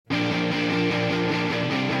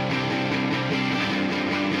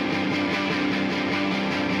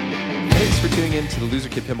in to the Loser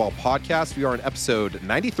Kid Pinball Podcast. We are on episode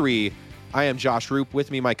 93. I am Josh Roop. With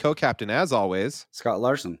me, my co-captain, as always, Scott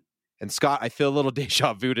Larson. And Scott, I feel a little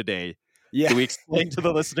deja vu today. Yeah. Can we explain to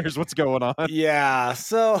the listeners what's going on? Yeah.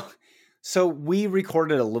 So we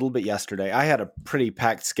recorded a little bit yesterday. I had a pretty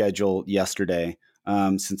packed schedule yesterday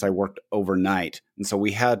since I worked overnight. And so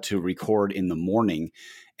we had to record in the morning.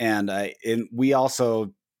 And we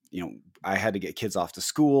also, I had to get kids off to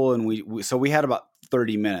school. And we had about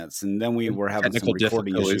 30 minutes. And then we were having some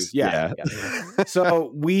recording issues. Yeah.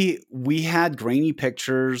 So we had grainy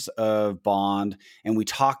pictures of Bond and we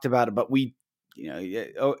talked about it, but we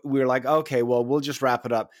were like, okay, well, we'll just wrap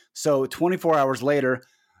it up. So 24 hours later,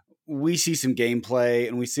 we see some gameplay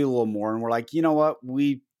and we see a little more and we're like, you know what?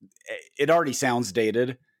 It already sounds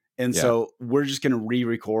dated. And so we're just going to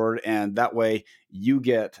re-record. And that way you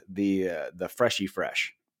get the freshy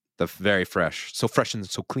fresh. The very fresh. So fresh and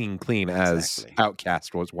so clean, as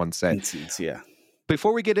Outcast was once said. Yeah.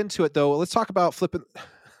 Before we get into it though, let's talk about flipping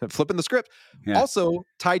the script. Yeah. Also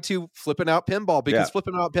tied to Flipping Out Pinball, because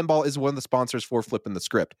Flipping Out Pinball is one of the sponsors for Flipping the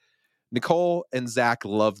Script. Nicole and Zach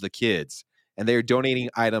love the kids, and they are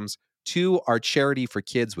donating items to our charity for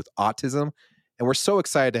kids with autism. And we're so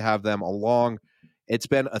excited to have them along. It's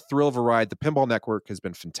been a thrill of a ride. The Pinball Network has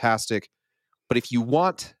been fantastic. But if you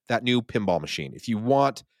want that new pinball machine,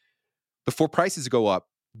 before prices go up,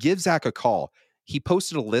 give Zach a call. He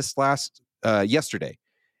posted a list yesterday,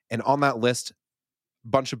 and on that list,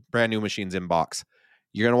 bunch of brand new machines in box.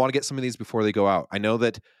 You're going to want to get some of these before they go out. I know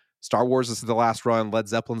that Star Wars is the last run. Led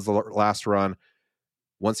Zeppelin's the last run.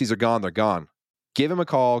 Once these are gone, they're gone. Give him a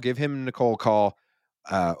call. Give him and Nicole a call.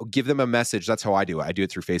 Give them a message. That's how I do it. I do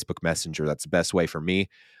it through Facebook Messenger. That's the best way for me.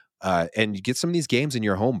 And get some of these games in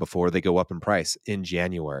your home before they go up in price in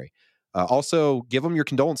January. Also, give them your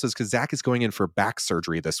condolences because Zach is going in for back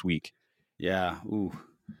surgery this week. Yeah. Ooh.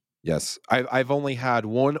 Yes, I've only had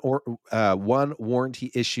one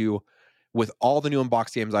warranty issue with all the new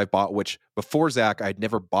in-box games I've bought, which before Zach, I'd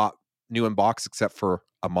never bought new in-box except for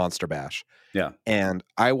a Monster Bash. Yeah. And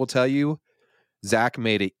I will tell you, Zach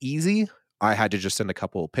made it easy. I had to just send a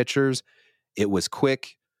couple of pictures. It was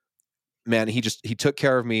quick. Man, he took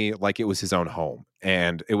care of me like it was his own home,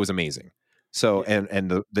 and it was amazing. So,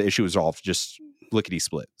 and the issue was all just lickety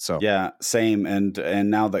split. So yeah, same. And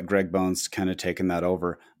now that Greg Bones kind of taken that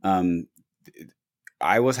over,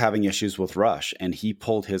 I was having issues with Rush, and he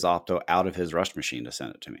pulled his Opto out of his Rush machine to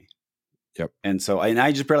send it to me. Yep. And so,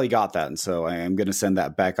 I just barely got that, and so I am going to send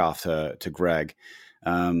that back off to Greg,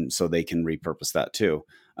 so they can repurpose that too.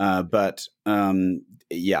 But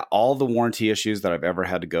all the warranty issues that I've ever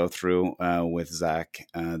had to go through with Zach,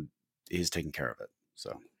 he's taking care of it.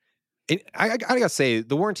 So. I gotta say,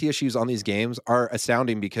 the warranty issues on these games are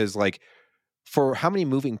astounding because, like, for how many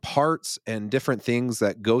moving parts and different things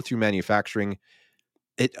that go through manufacturing,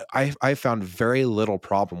 I found very little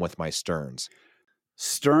problem with my Sterns.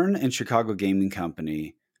 Stern and Chicago Gaming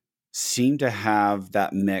Company seem to have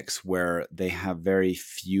that mix where they have very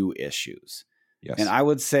few issues. Yes, and I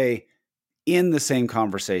would say in the same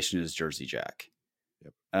conversation as Jersey Jack.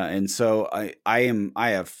 Yep. And so I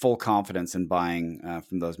have full confidence in buying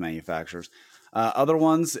from those manufacturers. Other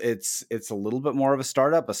ones, it's a little bit more of a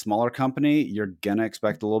startup, a smaller company. You're gonna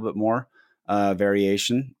expect a little bit more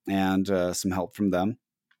variation and some help from them.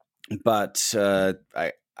 But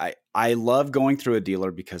I love going through a dealer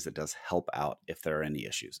because it does help out if there are any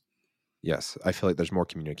issues. Yes, I feel like there's more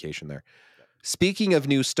communication there. Speaking of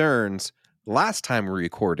new Sterns, last time we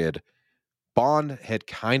recorded, Bond had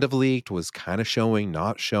kind of leaked, was kind of showing,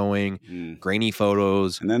 not showing, grainy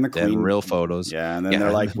photos, and then the Queen, real photos. Yeah, and then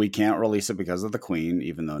they're like, we can't release it because of the Queen,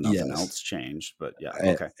 even though nothing else changed. But yeah,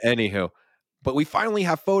 okay. Anywho, but we finally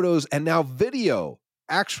have photos and now video,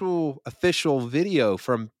 actual official video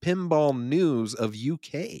from Pinball News of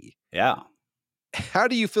UK. Yeah. How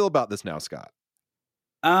do you feel about this now, Scott?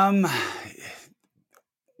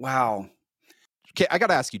 Wow. Okay, I got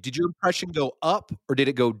to ask you, did your impression go up or did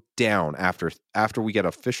it go down after we get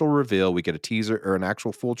official reveal, we get a teaser or an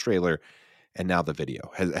actual full trailer, and now the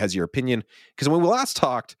video? Has your opinion, because when we last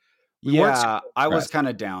talked, I was kind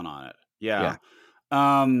of down on it. Yeah.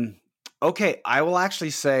 Okay, I will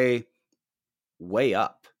actually say way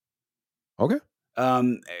up. Okay.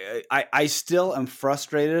 I still am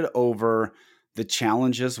frustrated over the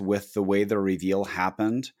challenges with the way the reveal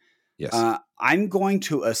happened. Yes. I'm going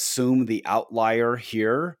to assume the outlier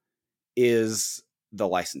here is the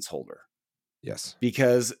license holder. Yes.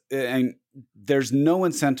 Because there's no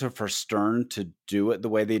incentive for Stern to do it the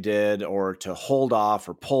way they did or to hold off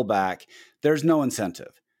or pull back. There's no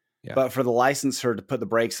incentive. Yeah. But for the licensor to put the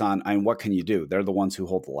brakes on, what can you do? They're the ones who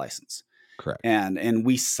hold the license. Correct. And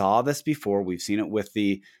we saw this before. We've seen it with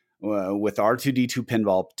the with R2D2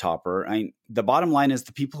 pinball topper. The bottom line is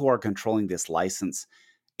the people who are controlling this license,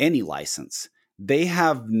 any license, they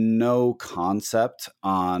have no concept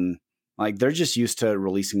on, like, they're just used to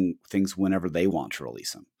releasing things whenever they want to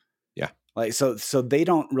release them. Yeah. Like, so they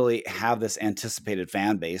don't really have this anticipated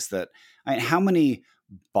fan base that, how many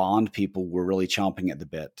Bond people were really chomping at the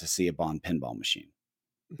bit to see a Bond pinball machine?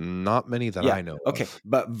 Not many that I know Okay. of.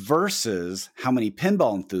 But versus how many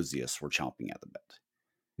pinball enthusiasts were chomping at the bit?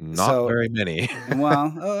 Not very many.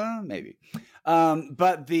 Well, maybe.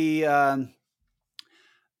 But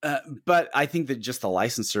I think that just the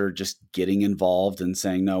licensor just getting involved and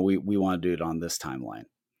saying, no, we want to do it on this timeline.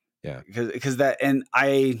 Yeah. Because that, and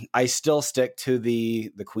I still stick to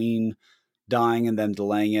the Queen dying and them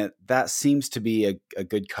delaying it. That seems to be a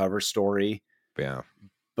good cover story. Yeah.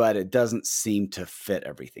 But it doesn't seem to fit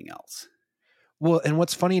everything else. Well, and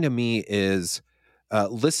what's funny to me is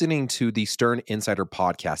listening to the Stern Insider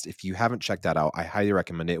podcast. If you haven't checked that out, I highly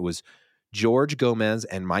recommend it. It was George Gomez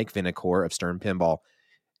and Mike Vinacore of Stern Pinball.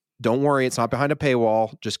 Don't worry, it's not behind a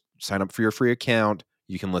paywall. Just sign up for your free account.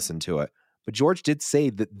 You can listen to it. But George did say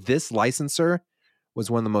that this licensor was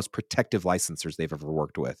one of the most protective licensors they've ever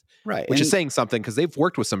worked with. Right. Which is saying something, because they've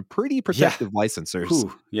worked with some pretty protective licensors.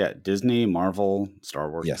 Yeah. Disney, Marvel, Star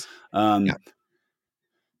Wars. Yes.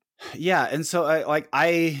 Yeah. And so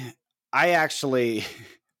I actually,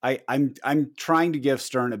 I'm trying to give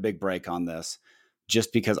Stern a big break on this,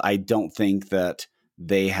 just because I don't think that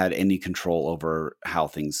they had any control over how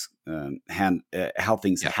things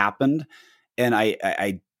happened, and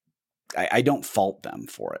I don't fault them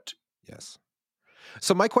for it. Yes.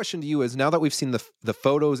 So my question to you is, now that we've seen the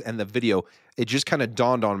photos and the video, it just kind of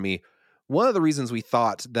dawned on me. One of the reasons we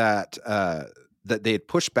thought that that they had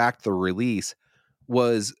pushed back the release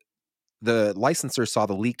was the licensor saw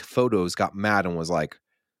the leaked photos, got mad, and was like,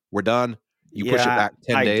 "We're done. You push it back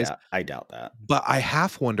 10 days." I doubt that. But I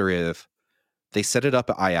half wonder if they set it up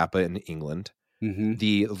at IAAPA in England. Mm-hmm.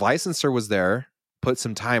 The licensor was there, put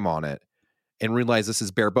some time on it, and realized this is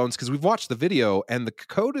bare bones, because we've watched the video and the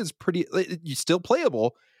code is still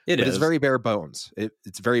playable. It's very bare bones.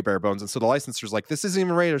 It's very bare bones. And so the licensor's like, this isn't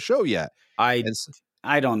even ready to show yet. I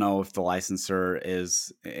don't know if the licensor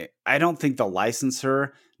is. I don't think the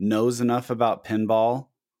licensor knows enough about pinball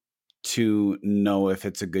to know if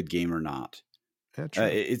it's a good game or not. Yeah, true.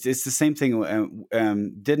 It's the same thing.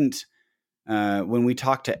 When we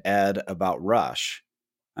talked to Ed about Rush,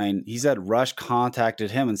 he said Rush contacted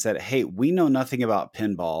him and said, "Hey, we know nothing about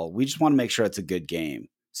pinball. We just want to make sure it's a good game.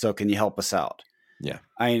 So can you help us out?" Yeah.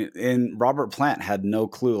 And Robert Plant had no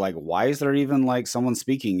clue. Like, why is there even like someone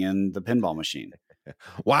speaking in the pinball machine?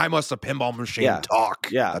 Why must a pinball machine talk?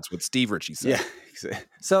 Yeah. That's what Steve Ritchie said. Yeah.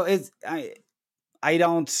 So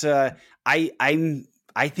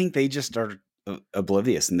I think they just are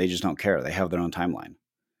oblivious and they just don't care. They have their own timeline.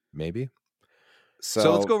 Maybe.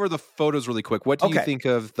 So let's go over the photos really quick. What do you think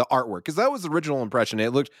of the artwork? Because that was the original impression.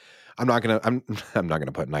 It looked, I'm not gonna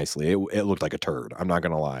put it nicely. It looked like a turd. I'm not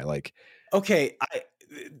gonna lie. Like, okay,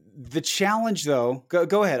 the challenge though.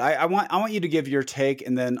 Go ahead. I want you to give your take,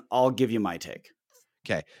 and then I'll give you my take.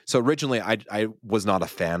 Okay. So originally, I was not a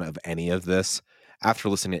fan of any of this. After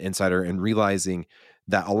listening to Insider and realizing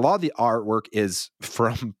that a lot of the artwork is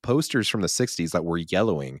from posters from the 60s that were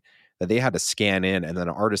yellowing, that they had to scan in, and then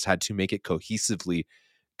an artist had to make it cohesively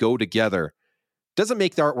go together. Doesn't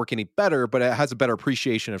make the artwork any better, but it has a better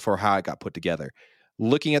appreciation for how it got put together.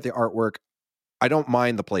 Looking at the artwork, I don't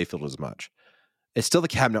mind the playfield as much. It's still the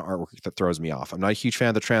cabinet artwork that throws me off. I'm not a huge fan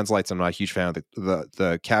of the translights. I'm not a huge fan of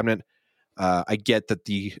the cabinet. I get that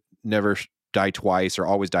the Never Die Twice or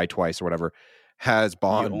Always Die Twice or whatever has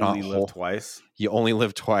Bond You only live twice. You only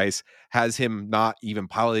live twice. Has him not even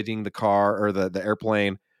piloting the car or the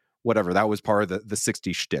airplane. Whatever, that was part of the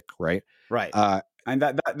 60s shtick, right? Right. And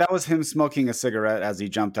that was him smoking a cigarette as he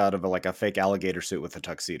jumped out of a fake alligator suit with a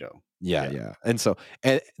tuxedo. Yeah. And so,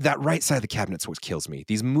 and that right side of the cabinet's what kills me.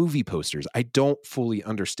 These movie posters, I don't fully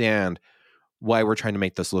understand why we're trying to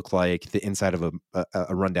make this look like the inside of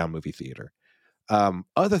a rundown movie theater.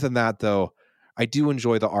 Other than that, though, I do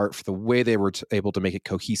enjoy the art for the way they were able to make it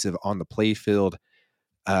cohesive on the playfield.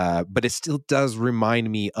 But it still does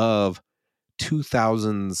remind me of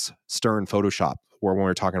 2000s Stern Photoshop, or when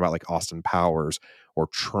we're talking about like Austin Powers or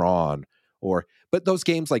Tron, but those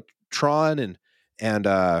games like Tron and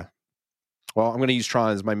I'm going to use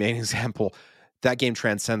Tron as my main example. That game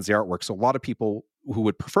transcends the artwork. So a lot of people who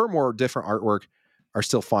would prefer more different artwork are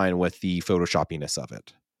still fine with the Photoshoppiness of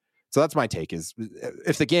it. So that's my take, is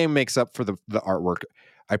if the game makes up for the artwork,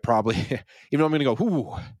 I probably, even though I'm going to go,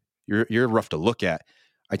 ooh, you're rough to look at,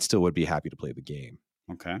 I still would be happy to play the game.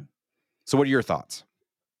 Okay. So what are your thoughts?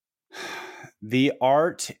 The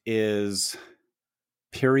art is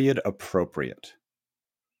period appropriate.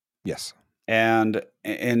 Yes. And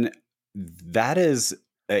that is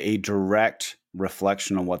a direct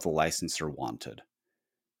reflection on what the licensor wanted.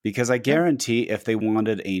 Because I guarantee if they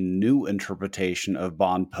wanted a new interpretation of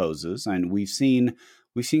Bond poses, and we've seen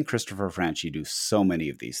Christopher Franchi do so many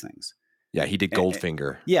of these things. Yeah, he did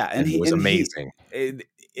Goldfinger. And it was amazing.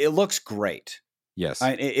 It looks great. Yes.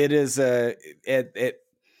 It is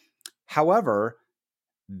however,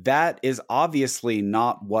 that is obviously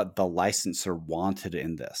not what the licensor wanted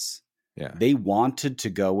in this. Yeah. They wanted to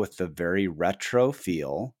go with the very retro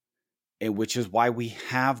feel, which is why we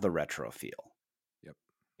have the retro feel. Yep.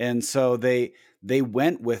 And so they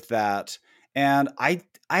went with that. And I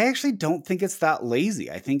actually don't think it's that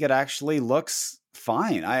lazy. I think it actually looks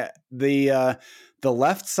fine. The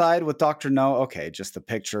left side with Dr. No, okay, just the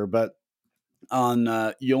picture, but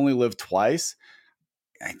on You Only Live Twice,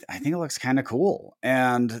 I think it looks kind of cool.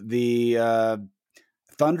 And the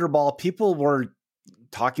Thunderball, people were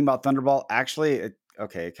talking about Thunderball. Actually, it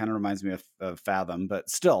kind of reminds me of Fathom, but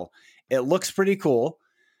still, it looks pretty cool.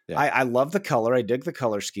 Yeah. I love the color. I dig the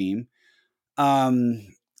color scheme. And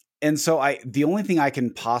so the only thing I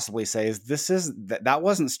can possibly say is that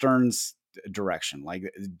wasn't Stern's direction.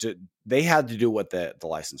 Like they had to do what the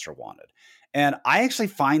licensor wanted. And I actually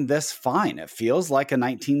find this fine. It feels like a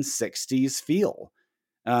 1960s feel.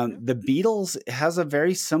 The Beatles has a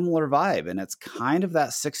very similar vibe, and it's kind of that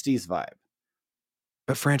 60s vibe.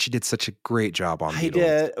 But Franchi did such a great job on Beatles. I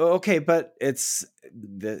did. Okay, but this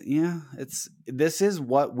is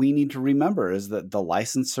what we need to remember is that the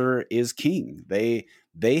licensor is king.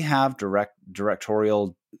 They have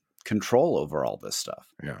directorial control over all this stuff.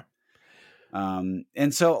 Yeah.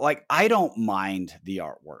 And so like I don't mind the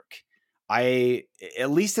artwork.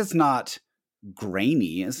 At least it's not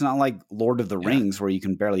grainy. It's not like Lord of the Rings where you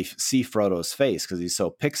can barely see Frodo's face because he's so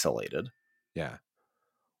pixelated. Yeah.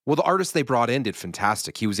 Well, the artist they brought in did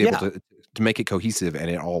fantastic. He was able to make it cohesive, and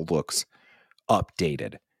it all looks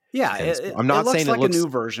updated. Yeah, I'm not saying it looks like a new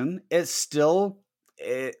version. It still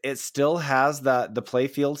has that. The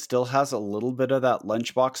playfield still has a little bit of that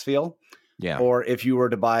lunchbox feel. Yeah. Or if you were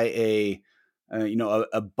to buy a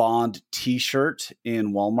Bond T-shirt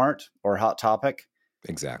in Walmart or Hot Topic,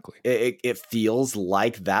 exactly, it feels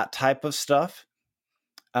like that type of stuff.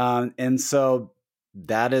 And so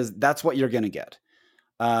that's what you're going to get.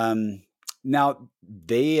 Now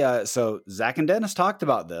so Zach and Dennis talked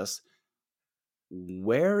about this.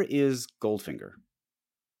 Where is Goldfinger?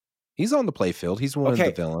 He's on the playfield. He's one of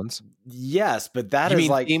the villains. Yes, but that is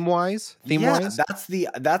like theme-wise. That's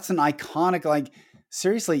an iconic. Like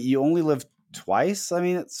seriously, You Only Live Twice. I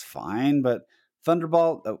mean, it's fine, but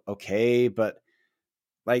Thunderball, okay, but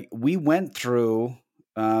like we went through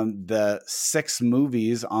the 6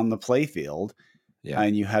 movies on the playfield. Yeah.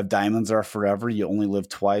 And you have Diamonds Are Forever, You Only Live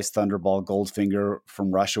Twice, Thunderball, Goldfinger,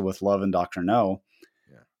 From Russia with Love, and Dr. No.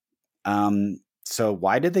 Yeah. So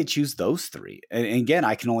why did they choose those 3? And again,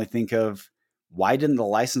 I can only think of why didn't the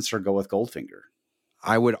licensor go with Goldfinger?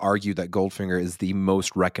 I would argue that Goldfinger is the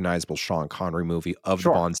most recognizable Sean Connery movie of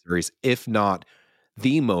the Bond series, if not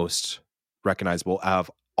the most recognizable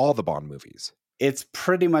of all the Bond movies. It's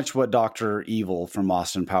pretty much what Dr. Evil from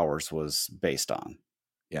Austin Powers was based on.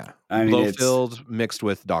 Yeah. I mean, Blofeld mixed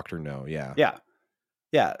with Dr. No. Yeah. Yeah.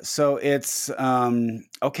 Yeah. So it's,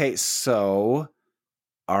 okay. So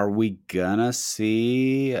are we gonna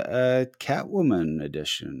see a Catwoman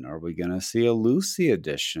edition? Are we gonna see a Lucy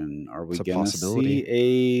edition? Are we gonna see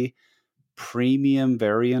a premium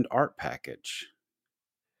variant art package?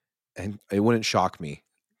 And it wouldn't shock me.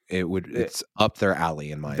 It's up their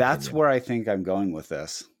alley in my opinion. That's where I think I'm going with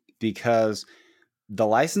this, because the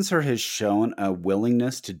licensor has shown a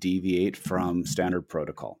willingness to deviate from standard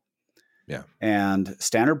protocol. Yeah. And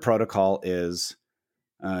standard protocol is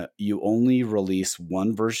you only release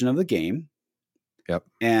one version of the game. Yep.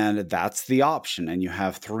 And that's the option. And you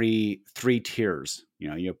have three tiers.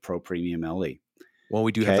 You have Pro, Premium, LE. Well,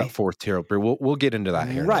 we do have that 4th tier, but we'll get into that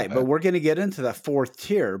here. Right. But we're going to get into that 4th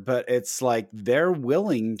tier. But it's like they're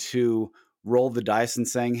willing to roll the dice and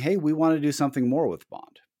saying, hey, we want to do something more with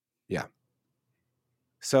Bond. Yeah.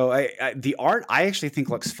 So the art, I actually think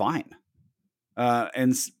looks fine.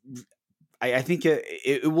 And I think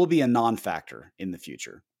it will be a non-factor in the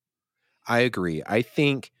future. I agree. I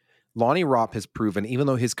think Lonnie Ropp has proven, even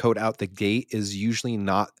though his code out the gate is usually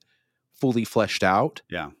not fully fleshed out.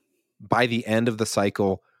 Yeah. By the end of the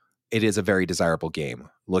cycle, it is a very desirable game.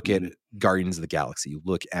 Look at Guardians of the Galaxy.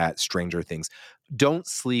 Look at Stranger Things. Don't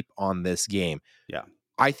sleep on this game. Yeah.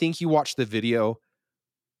 I think you watch the video.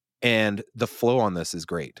 And the flow on this is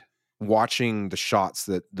great. Watching the shots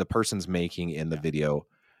that the person's making in the video,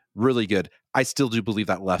 really good. I still do believe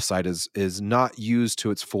that left side is not used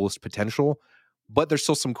to its fullest potential, but there's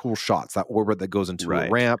still some cool shots. That orbit that goes into a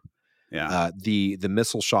ramp, the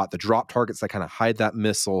missile shot, the drop targets that kind of hide that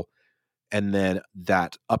missile, and then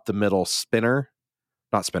that up the middle the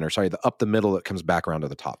up the middle that comes back around to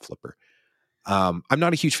the top flipper. I'm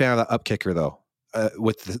not a huge fan of that up kicker though,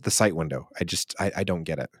 with the sight window. I don't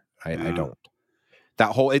get it. I don't. That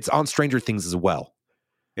whole, it's on Stranger Things as well.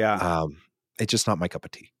 Yeah. It's just not my cup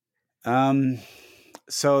of tea.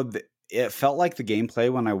 So it felt like the gameplay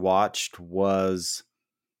when I watched was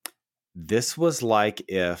like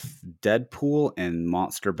if Deadpool and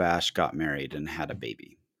Monster Bash got married and had a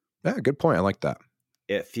baby. Yeah, good point. I like that.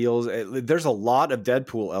 It feels there's a lot of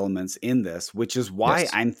Deadpool elements in this, which is why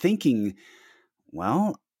I'm thinking,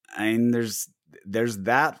 well, there's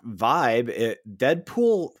that vibe.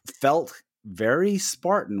 Deadpool felt very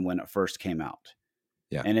Spartan when it first came out.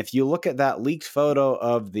 Yeah. And if you look at that leaked photo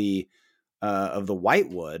of the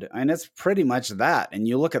Whitewood, and it's pretty much that. And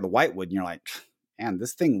you look at the Whitewood and you're like, man,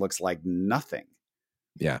 this thing looks like nothing.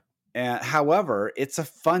 Yeah. However, it's a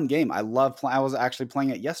fun game. I was actually playing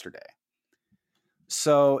it yesterday.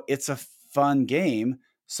 So it's a fun game.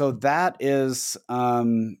 So that is,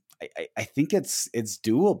 I think it's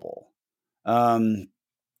doable.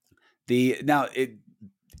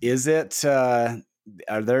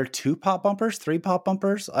 Are there 2 pop bumpers, 3 pop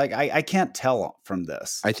bumpers? I can't tell from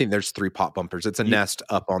this. I think there's 3 pop bumpers. It's a nest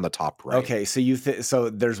up on the top right. Okay, so so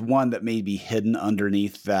there's one that may be hidden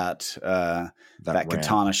underneath that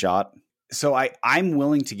katana shot. So I'm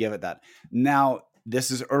willing to give it that. Now, this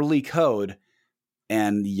is early code,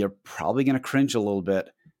 and you're probably going to cringe a little bit.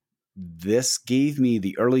 This gave me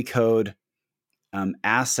the early code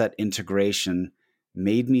asset integration,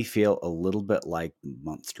 made me feel a little bit like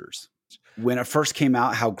Monsters. When it first came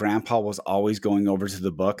out, how Grandpa was always going over to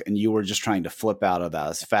the book and you were just trying to flip out of that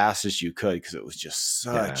as fast as you could because it was just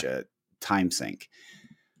such a time sink.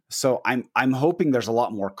 So I'm hoping there's a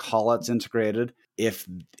lot more call-outs integrated.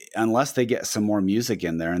 Unless they get some more music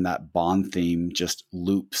in there and that Bond theme just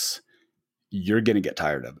loops, you're going to get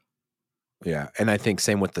tired of it. Yeah, and I think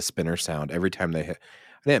same with the spinner sound. Every time they hit,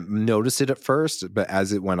 I didn't notice it at first, but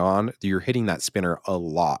as it went on, you're hitting that spinner a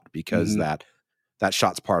lot because that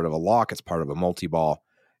shot's part of a lock. It's part of a multi-ball.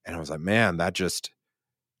 And I was like, man, that just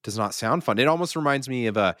does not sound fun. It almost reminds me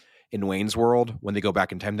of in Wayne's World, when they go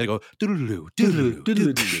back in time, they go, doodaloo, doodaloo,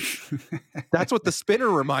 doodaloo. That's what the spinner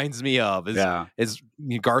reminds me of is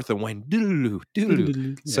Garth and Wayne, doodaloo,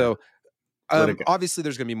 doodaloo. Yeah. So obviously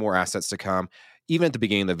there's going to be more assets to come. Even at the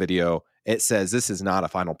beginning of the video, it says this is not a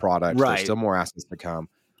final product. Right. There's still more assets to come.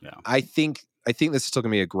 Yeah. I think this is still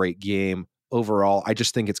going to be a great game. Overall, I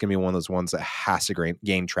just think it's going to be one of those ones that has to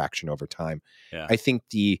gain traction over time. Yeah. I think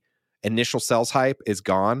the initial sales hype is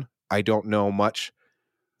gone. I don't know much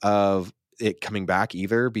of it coming back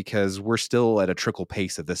either because we're still at a trickle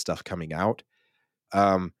pace of this stuff coming out.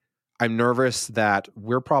 I'm nervous that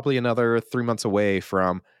we're probably another 3 months away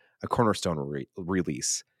from a Cornerstone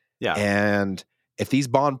release. Yeah. And if these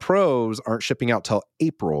Bond Pros aren't shipping out till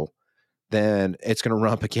April, then it's going to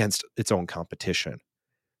run up against its own competition.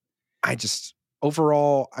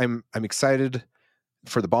 Overall, I'm excited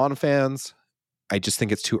for the Bond fans. I just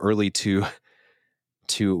think it's too early to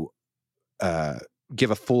give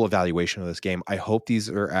a full evaluation of this game. I hope these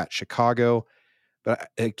are at Chicago, but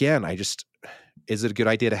again, is it a good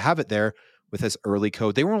idea to have it there with this early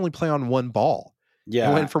code? They were only playing on 1 ball. Yeah,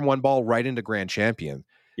 they went from 1 ball right into Grand Champion.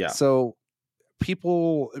 Yeah, so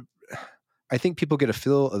I think people get a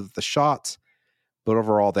feel of the shots, but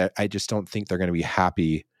overall, that I just don't think they're going to be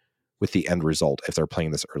happy with the end result if they're playing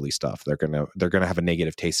this early stuff. They're gonna have a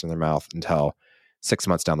negative taste in their mouth until 6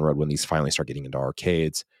 months down the road when these finally start getting into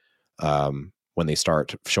arcades, when they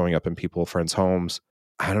start showing up in friends' homes.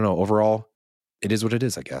 I don't know. Overall, it is what it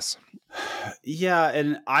is, I guess. Yeah,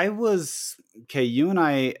 and you and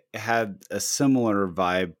I had a similar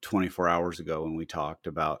vibe 24 hours ago when we talked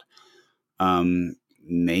about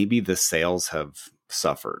maybe the sales have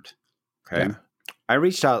suffered. Okay. Yeah. I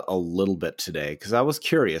reached out a little bit today because I was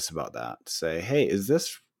curious about that. To say, hey, is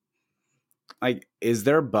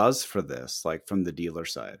there buzz for this, like from the dealer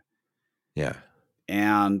side? Yeah.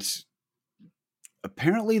 And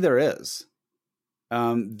apparently there is.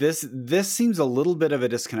 This seems a little bit of a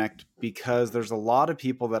disconnect because there's a lot of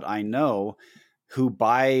people that I know who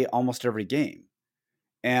buy almost every game.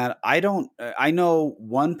 And I know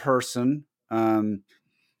one person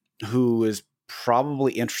who is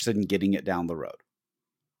probably interested in getting it down the road.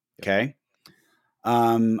 Okay.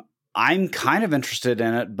 I'm kind of interested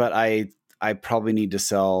in it, but I I probably need to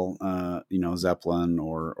sell, Zeppelin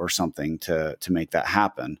or something to make that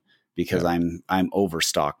happen because I'm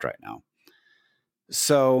overstocked right now.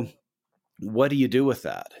 So what do you do with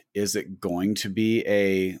that? Is it going to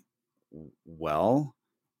be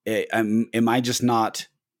am I just not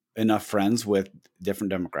enough friends with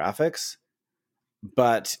different demographics?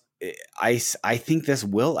 But I think this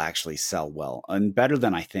will actually sell well and better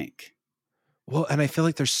than I think. Well, and I feel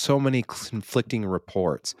like there's so many conflicting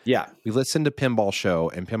reports. Yeah. We listened to Pinball Show,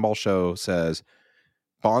 and Pinball Show says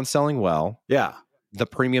Bond's selling well. Yeah. The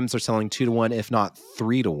premiums are selling 2-to-1, if not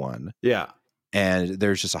 3-to-1. Yeah. And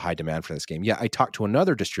there's just a high demand for this game. Yeah, I talked to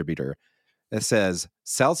another distributor that says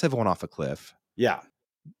sales have gone off a cliff. Yeah.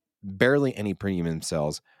 Barely any premium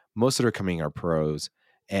sales. Most that are coming are pros,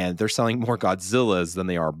 and they're selling more Godzillas than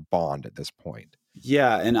they are Bond at this point.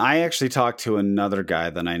 Yeah, and I actually talked to another guy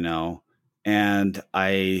that I know, and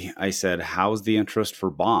I said, "How's the interest for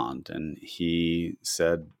Bond?" And he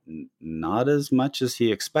said, "Not as much as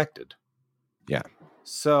he expected." Yeah.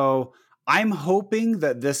 So I'm hoping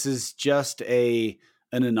that this is just an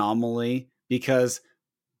anomaly, because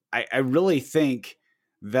I really think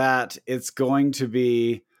that it's going to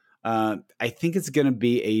be, I think it's going to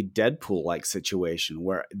be a Deadpool-like situation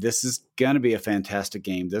where this is going to be a fantastic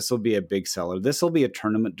game. This will be a big seller. This will be a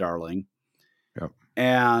tournament darling. Yep.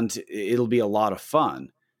 And it'll be a lot of fun.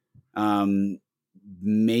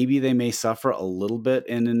 Maybe they may suffer a little bit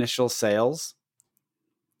in initial sales,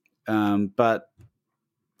 but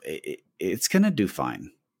it's going to do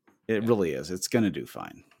fine. It really is. It's going to do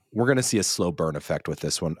fine. We're going to see a slow burn effect with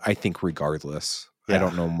this one, I think, regardless. Yeah. I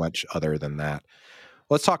don't know much other than that.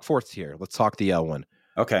 Let's talk fourth tier. Let's talk the Elwyn.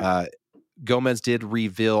 Okay. Gomez did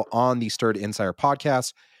reveal on the Stirred Insider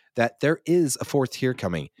podcast that there is a fourth tier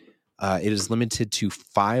coming. It is limited to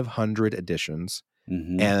 500 editions,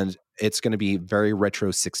 and it's going to be very retro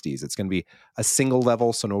 60s. It's going to be a single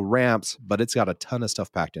level, so no ramps, but it's got a ton of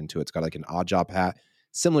stuff packed into it. It's got like an odd job hat,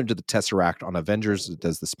 similar to the Tesseract on Avengers that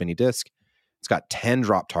does the spinny disc. It's got 10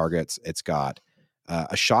 drop targets. It's got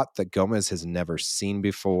a shot that Gomez has never seen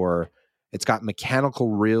before. It's got mechanical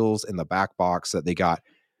reels in the back box that they got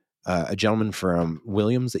a gentleman from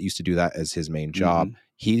Williams that used to do that as his main job.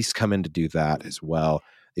 He's come in to do that as well.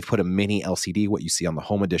 They've put a mini LCD, what you see on the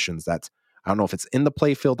home editions. I don't know if it's in the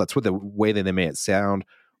playfield. That's what the way that they made it sound,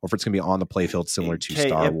 or if it's going to be on the playfield similar to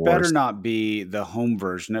Star Wars. It better not be the home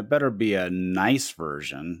version. It better be a nice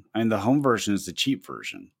version. I mean, the home version is the cheap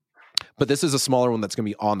version. But this is a smaller one that's going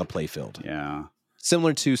to be on the playfield. Yeah.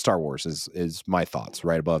 Similar to Star Wars is my thoughts,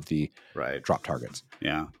 right above the drop targets.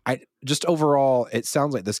 Yeah. Just overall, it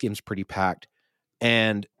sounds like this game's pretty packed.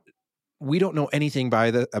 And we don't know anything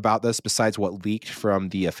about this besides what leaked from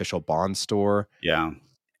the official Bond store. Yeah.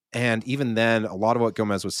 And even then, a lot of what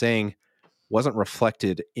Gomez was saying wasn't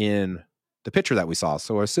reflected in the picture that we saw.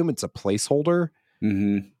 So I assume it's a placeholder.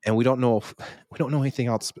 And we don't know anything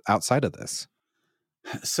else outside of this.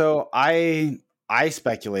 So I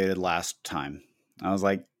speculated last time. I was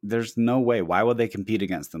like, there's no way. Why would they compete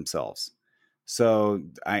against themselves? So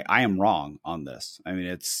I am wrong on this. I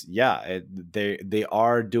mean, they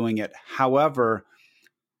are doing it. However,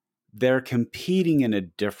 they're competing in a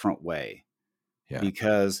different way. Yeah.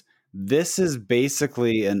 Because this is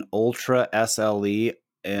basically an Ultra SLE.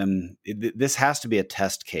 This has to be a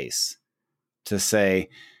test case to say,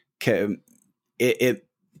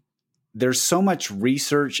 there's so much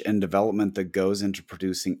research and development that goes into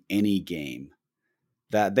producing any game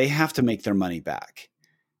that they have to make their money back.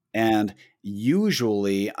 And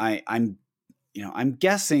usually I'm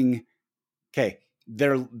guessing, okay,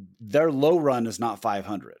 their low run is not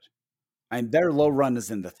 500. And their low run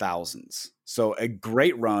is in the thousands. So a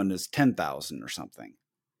great run is 10,000 or something.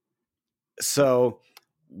 So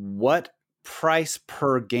what price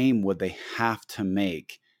per game would they have to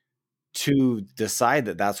make to decide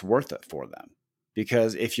that that's worth it for them?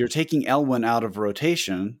 Because if you're taking Elwyn out of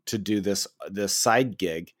rotation to do this side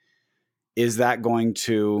gig, is that going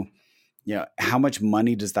to, how much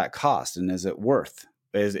money does that cost? And is it worth?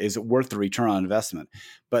 Is it worth the return on investment?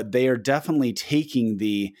 But they are definitely taking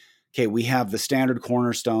we have the standard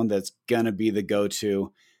cornerstone that's going to be the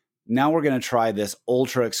go-to. Now we're going to try this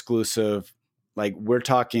ultra exclusive, like we're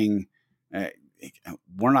talking,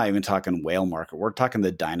 we're not even talking whale market. We're talking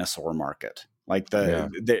the dinosaur market. Like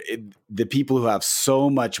the people who have so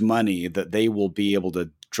much money that they will be able to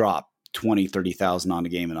drop 20, 30,000 on a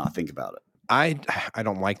game and not think about it. I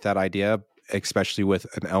don't like that idea, especially with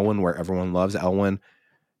an Elwyn where everyone loves Elwyn.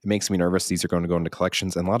 It makes me nervous. These are going to go into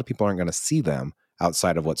collections, and a lot of people aren't going to see them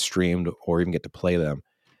outside of what's streamed or even get to play them.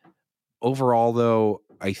 Overall, though,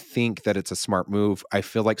 I think that it's a smart move. I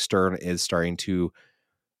feel like Stern is starting to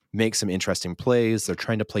make some interesting plays. They're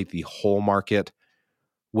trying to play the whole market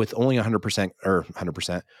with only 100% or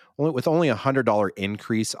 100%, with only $100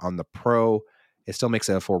 increase on the Pro. It still makes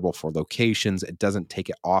it affordable for locations. It doesn't take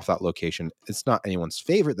it off that location. It's not anyone's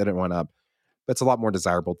favorite that it went up, but it's a lot more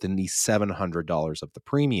desirable than the $700 of the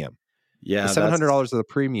premium. Yeah, the $700 of the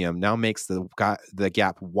premium now makes the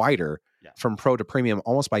gap wider from Pro to premium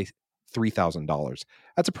almost by $3,000.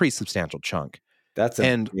 That's a pretty substantial chunk. That's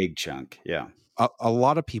a big chunk. Yeah. A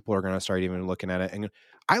lot of people are going to start even looking at it. And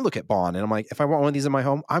I look at Bond and I'm like, if I want one of these in my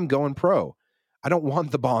home, I'm going Pro. I don't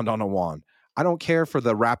want the Bond on a wand. I don't care for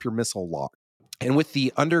the wrap your missile lock. And with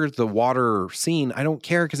the under the water scene, I don't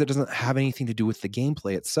care because it doesn't have anything to do with the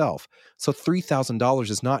gameplay itself. So $3,000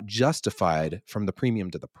 is not justified from the premium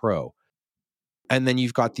to the Pro. And then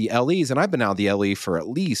you've got the LEs, and I've been out of the LE for at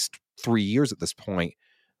least 3 years at this point.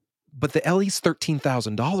 But the LE's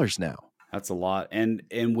 $13,000 now. That's a lot. And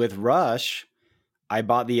with Rush, I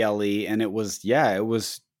bought the LE, and it was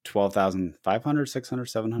 12,500, 600,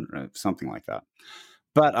 700, something like that.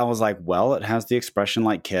 But I was like, well, it has the expression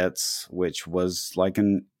light kits, which was like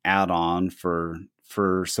an add-on for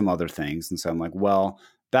some other things. And so I'm like, well,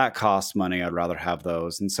 that costs money. I'd rather have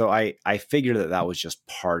those. And so I figured that was just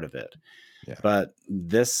part of it. Yeah. But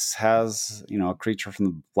this has, a creature from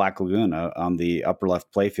the Black Lagoon on the upper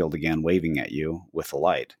left playfield again, waving at you with a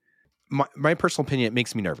light. My personal opinion, it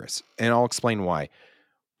makes me nervous, and I'll explain why.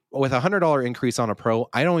 With $100 increase on a Pro,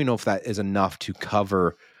 I don't even know if that is enough to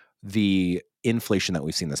cover the inflation that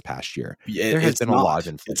we've seen this past year. There has been a lot of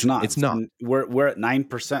inflation. It's not. We're at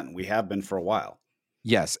 9%. We have been for a while.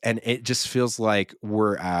 Yes, and it just feels like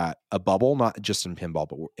we're at a bubble, not just in pinball,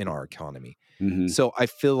 but in our economy. Mm-hmm. So I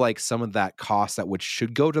feel like some of that cost that which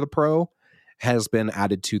should go to the Pro has been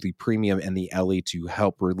added to the premium and the LE to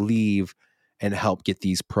help relieve and help get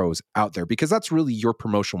these Pros out there, because that's really your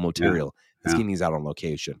promotional material. Is getting these out on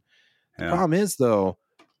location. The problem is, though,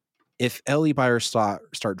 if LE buyers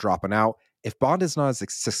start dropping out, if Bond is not as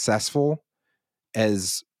successful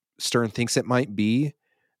as Stern thinks it might be,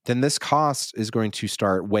 then this cost is going to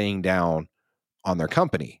start weighing down on their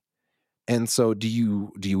company. And so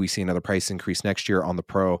do we see another price increase next year on the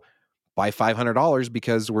Pro by $500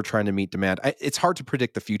 because we're trying to meet demand? It's hard to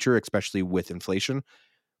predict the future, especially with inflation,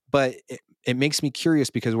 but it makes me curious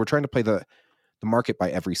because we're trying to play the market by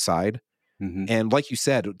every side. Mm-hmm. And like you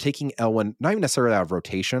said, taking Elwyn, not even necessarily out of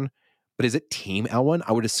rotation, but is it Team Elwyn?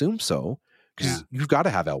 I would assume so, because you've got to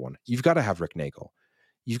have Elwyn. You've got to have Rick Nagel.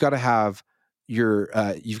 You've got to have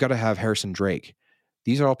you've got to have Harrison Drake.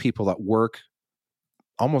 These are all people that work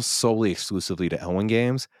almost solely exclusively to Elwyn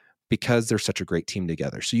games because they're such a great team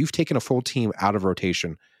together. So you've taken a full team out of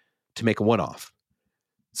rotation to make a one-off.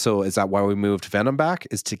 So is that why we moved Venom back?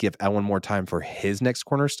 Is to give Elwyn more time for his next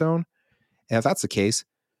cornerstone? And if that's the case,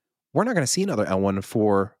 we're not going to see another Elwyn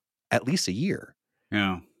for at least a year.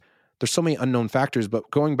 Yeah. There's so many unknown factors, but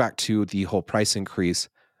going back to the whole price increase,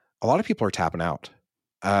 a lot of people are tapping out.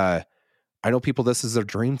 I know people, this is their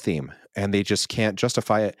dream theme and they just can't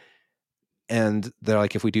justify it. And they're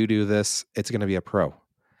like, if we do this, it's going to be a Pro.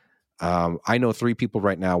 I know 3 people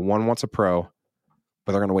right now. One wants a Pro,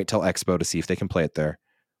 but they're going to wait till Expo to see if they can play it there.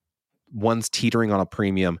 One's teetering on a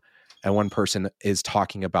premium, and one person is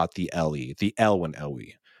talking about the LE, the Elwyn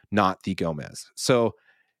LE, not the Gomez. So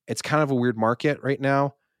it's kind of a weird market right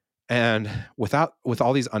now. And with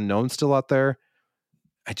all these unknowns still out there,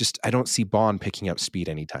 I don't see Bond picking up speed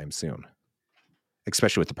anytime soon,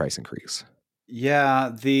 especially with the price increase.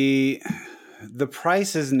 Yeah, the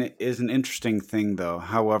price is an interesting thing, though.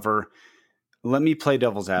 However, let me play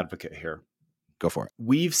devil's advocate here. Go for it.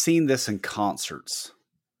 We've seen this in concerts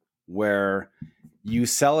where you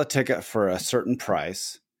sell a ticket for a certain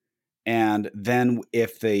price, and then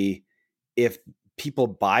if people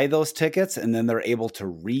buy those tickets and then they're able to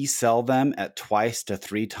resell them at 2 to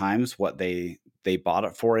 3 times what they bought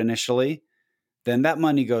it for initially, then that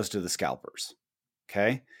money goes to the scalpers.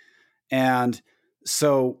 Okay. And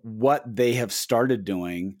so what they have started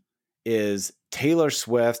doing is Taylor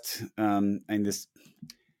Swift, and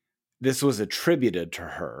this was attributed to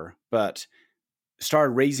her, but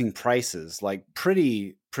started raising prices like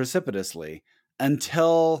pretty precipitously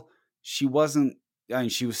until she was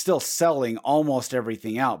still selling almost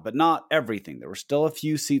everything out, but not everything. There were still a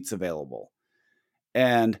few seats available.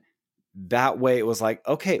 And that way it was like,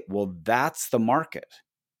 okay, well, that's the market,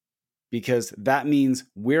 because that means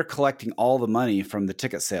we're collecting all the money from the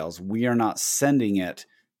ticket sales. We are not sending it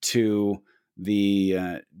to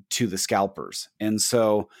the scalpers. And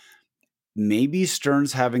so maybe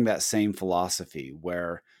Stern's having that same philosophy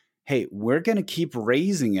where, hey, we're going to keep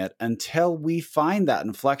raising it until we find that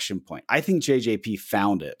inflection point. I think JJP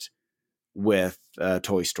found it with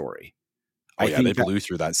Toy Story. Oh, yeah, they blew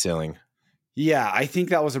through that ceiling. Yeah, I think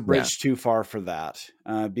that was a bridge too far for that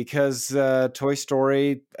because Toy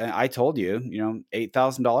Story, I told you,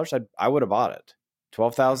 $8,000, I would have bought it.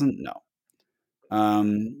 12,000, no.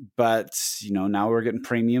 But now we're getting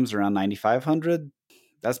premiums around 9,500.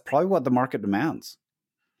 That's probably what the market demands.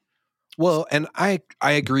 Well, and I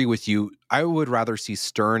agree with you. I would rather see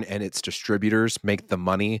Stern and its distributors make the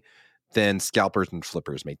money than scalpers and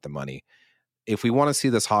flippers make the money. If we want to see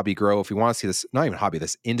this hobby grow, if we want to see this, not even hobby,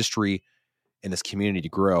 this industry and this community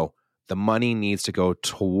grow, the money needs to go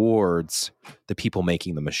towards the people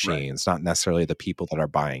making the machines, not necessarily the people that are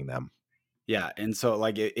buying them. Yeah. And so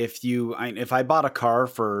like if I bought a car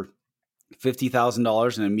for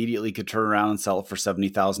 $50,000 and immediately could turn around and sell it for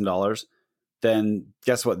 $70,000, then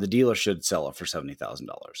guess what? The dealer should sell it for $70,000.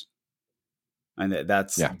 And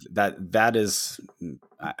that's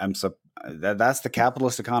the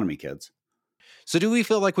capitalist economy, kids. So do we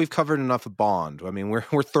feel like we've covered enough of Bond? I mean, we're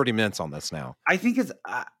 30 minutes on this now. I think it's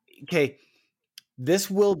okay. This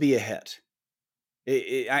will be a hit.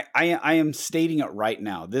 I am stating it right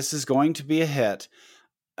now. This is going to be a hit.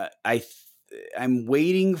 I'm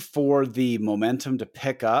waiting for the momentum to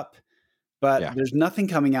pick up, but there's nothing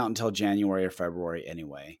coming out until January or February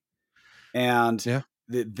anyway. And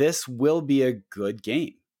this will be a good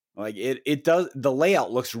game. Like it does. The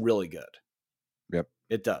layout looks really good. Yep,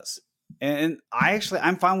 it does. And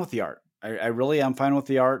I'm fine with the art. I really am fine with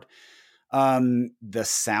the art. The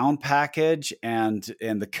sound package and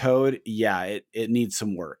the code, it needs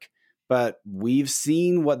some work. But we've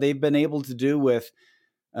seen what they've been able to do with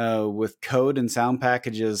code and sound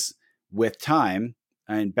packages with time.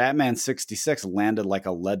 And Batman 66 landed like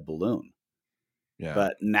a lead balloon. Yeah.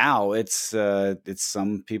 But now it's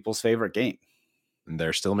some people's favorite game. And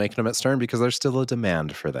they're still making them at Stern because there's still a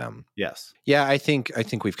demand for them. Yes. Yeah, I think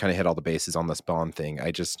we've kind of hit all the bases on this Bond thing.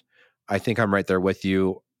 I think I'm right there with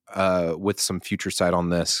you with some future sight on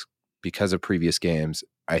this because of previous games.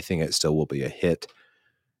 I think it still will be a hit.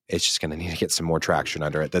 It's just going to need to get some more traction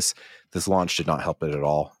under it. This launch did not help it at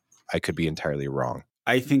all. I could be entirely wrong.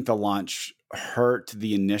 I think the launch hurt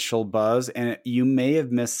the initial buzz, and you may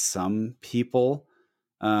have missed some people.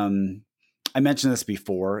 I mentioned this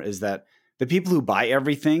before, is that the people who buy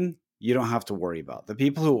everything, you don't have to worry about. The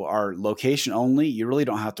people who are location only, you really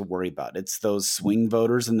don't have to worry about. It's those swing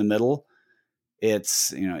voters in the middle.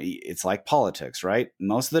 It's like politics, right?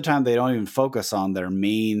 Most of the time they don't even focus on their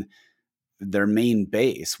main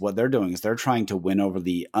base. What they're doing is they're trying to win over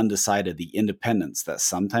the undecided, the independents that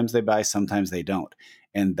sometimes they buy, sometimes they don't.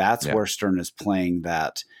 And that's where Stern is playing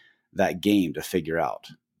that game to figure out.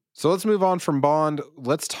 So let's move on from Bond.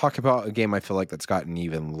 Let's talk about a game I feel like that's gotten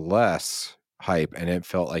even less hype, and it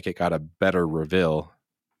felt like it got a better reveal.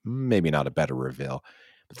 Maybe not a better reveal,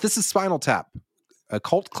 but this is Spinal Tap, a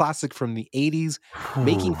cult classic from the 80s,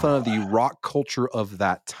 making fun of the rock culture of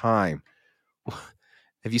that time.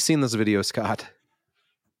 Have you seen this video, Scott?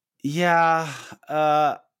 Yeah.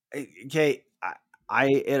 Okay.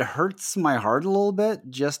 It hurts my heart a little bit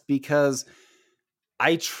just because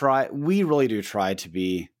we really do try to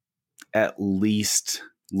be at least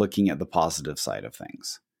looking at the positive side of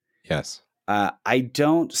things. Yes. I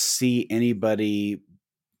don't see anybody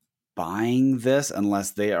buying this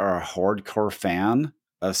unless they are a hardcore fan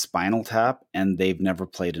of Spinal Tap and they've never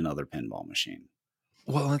played another pinball machine.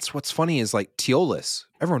 Well, that's what's funny is like Teolis.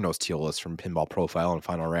 Everyone knows Teolis from Pinball Profile and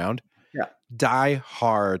Final Round. Yeah. Die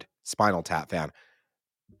hard Spinal Tap fan.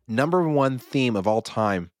 Number one theme of all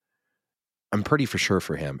time. I'm pretty for sure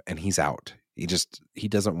for him, and he's out. He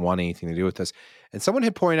doesn't want anything to do with this. And someone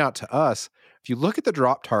had pointed out to us, if you look at the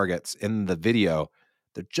drop targets in the video,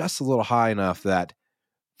 they're just a little high enough that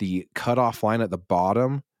the cutoff line at the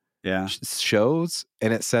bottom shows,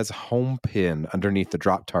 and it says home pin underneath the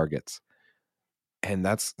drop targets. And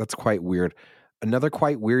that's quite weird. Another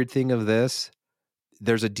quite weird thing of this,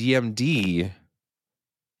 there's a DMD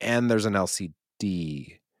and there's an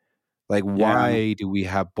LCD. Like, why do we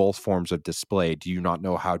have both forms of display? Do you not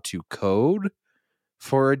know how to code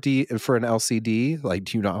for an LCD? Like,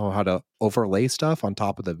 do you not know how to overlay stuff on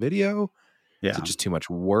top of the video? Yeah. Is it just too much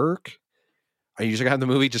work? Are you just gonna have the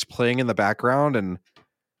movie just playing in the background, and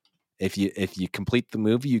if you complete the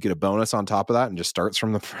movie, you get a bonus on top of that, and just starts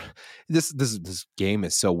from the front? This game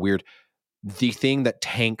is so weird. The thing that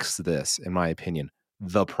tanks this, in my opinion,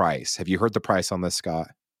 the price. Have you heard the price on this, Scott?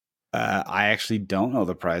 I actually don't know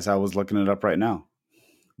the price. I was looking it up right now.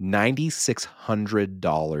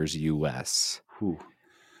 $9,600 US. Whew.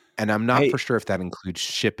 And I'm not for sure if that includes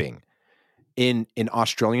shipping. In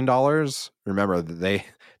Australian dollars, remember they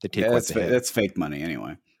take that's fake money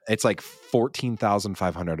anyway. It's like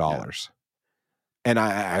 $14,500. And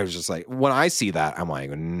I was just like, when I see that, I'm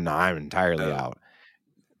like, no, I'm entirely out.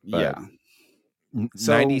 But yeah.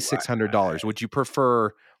 $9,600. Would you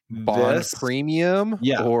prefer Bond Premium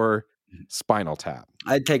or Spinal Tap?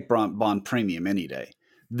 I'd take Bond Premium any day.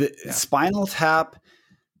 The Spinal Tap,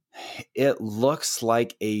 it looks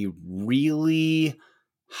like a really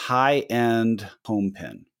high-end home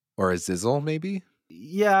pin. Or a Zizzle, maybe?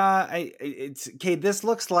 Yeah, it's okay. This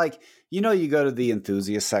looks like, you go to the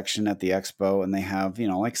enthusiast section at the expo and they have,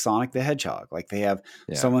 like Sonic the Hedgehog. Like they have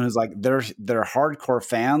someone who's like, they're hardcore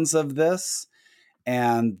fans of this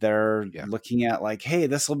and they're looking at like, hey,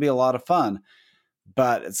 this will be a lot of fun.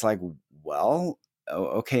 But it's like, well,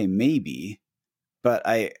 okay, maybe. But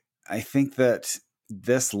I think that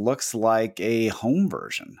this looks like a home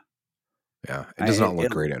version. Yeah, it does not look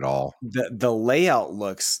great at all. The layout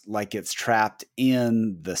looks like it's trapped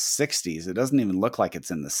in the 60s. It doesn't even look like it's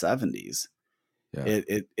in the 70s.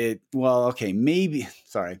 Yeah. Well, okay, maybe,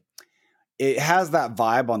 sorry. It has that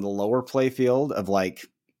vibe on the lower play field of like,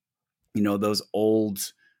 those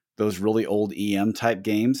really old EM type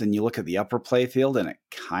games. And you look at the upper play field and it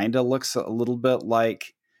kind of looks a little bit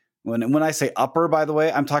like, when I say upper, by the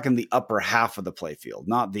way, I'm talking the upper half of the play field,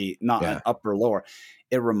 not an upper lower.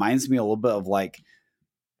 It reminds me a little bit of like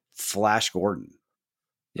Flash Gordon.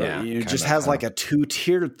 Yeah. It just has like a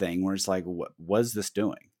 2-tiered thing where it's like, what was this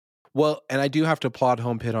doing? Well, and I do have to applaud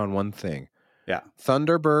Home Pit on one thing. Yeah.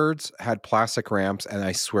 Thunderbirds had plastic ramps, and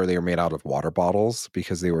I swear they were made out of water bottles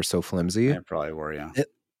because they were so flimsy. They probably were, yeah.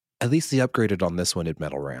 At least they upgraded on this one did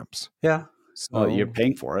metal ramps. Yeah. So you're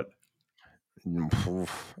paying for it.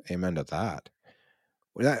 Amen to that.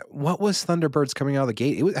 What was Thunderbirds coming out of the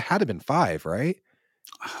gate? It had to have been 5, right?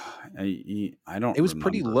 I don't. It was remember.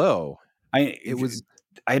 Pretty low.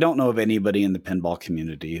 I don't know of anybody in the pinball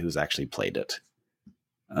community who's actually played it.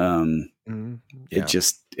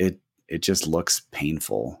 It just looks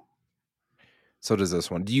painful. So does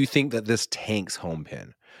this one. Do you think that this tanks Home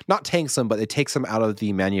Pin? Not tanks them, but it takes them out of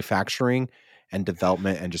the manufacturing and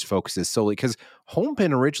development and just focuses solely, because Home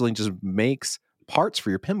Pin originally just makes parts for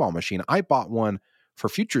your pinball machine. I bought one for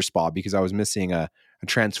Future Spa because I was missing a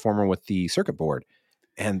transformer with the circuit board,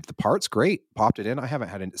 and the part's great. Popped it in. I haven't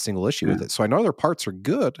had a single issue with it, so I know their parts are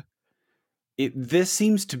good. This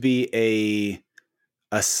seems to be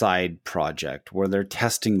a side project where they're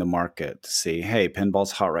testing the market to see, hey,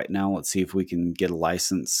 pinball's hot right now. Let's see if we can get a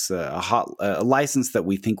license, a license that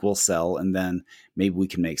we think will sell, and then maybe we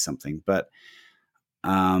can make something. But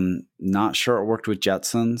not sure it worked with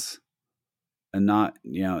Jetsons, and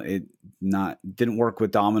didn't work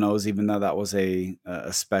with Dominoes, even though that was a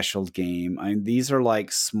special game. I mean, these are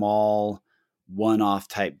like small one-off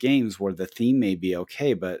type games where the theme may be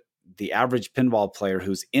okay, but the average pinball player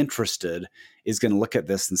who's interested is going to look at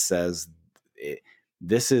this and says,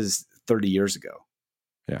 this is 30 years ago.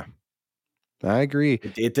 Yeah, I agree.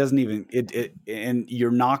 It doesn't even, and you're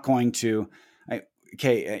not going to,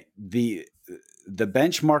 the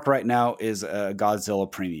benchmark right now is a Godzilla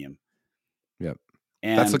Premium. Yep.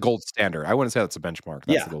 And that's the gold standard. I wouldn't say that's a benchmark.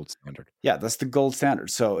 That's the gold standard. Yeah, that's the gold standard.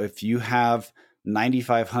 So if you have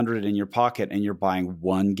 $9,500 in your pocket and you're buying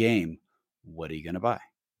one game, what are you going to buy?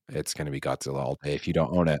 It's going to be Godzilla all day if you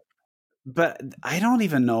don't own it. But I don't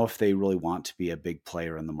even know if they really want to be a big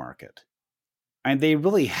player in the market. And they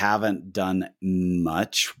really haven't done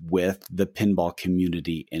much with the pinball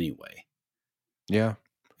community anyway. Yeah.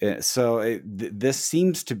 So this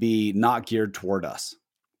seems to be not geared toward us.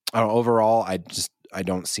 Overall, I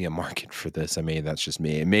don't see a market for this. I mean, that's just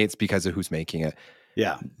me. Maybe it's because of who's making it.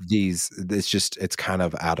 Yeah. It's kind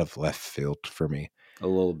of out of left field for me. A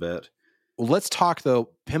little bit. Well, let's talk, though.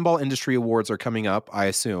 Pinball Industry Awards are coming up, I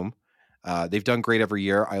assume. They've done great every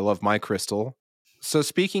year. I love my Crystal. So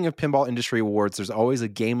speaking of Pinball Industry Awards, there's always a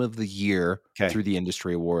Game of the Year through the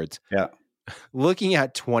Industry Awards. Yeah. Looking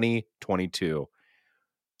at 2022,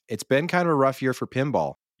 it's been kind of a rough year for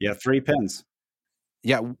pinball. Yeah, 3 pins.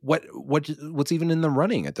 Yeah, what's even in the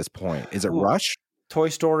running at this point? Is it Rush? Toy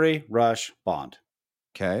Story, Rush, Bond.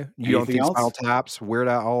 Okay. You don't think Spinal Tap's Weird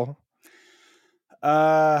Al?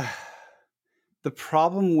 The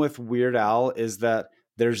problem with Weird Al is that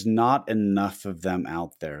there's not enough of them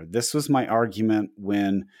out there. This was my argument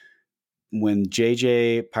when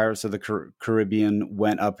JJ Pirates of the Caribbean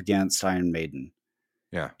went up against Iron Maiden.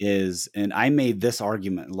 Yeah. And I made this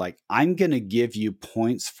argument, like, I'm going to give you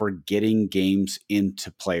points for getting games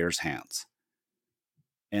into players' hands.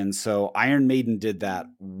 And so Iron Maiden did that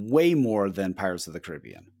way more than Pirates of the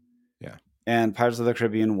Caribbean. Yeah. And Pirates of the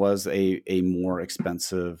Caribbean was a more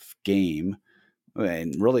expensive game.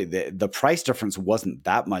 And really the price difference wasn't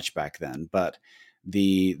that much back then, but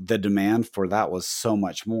the demand for that was so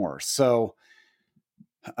much more. So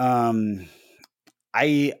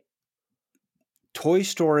Toy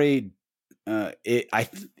Story,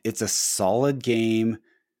 it's a solid game.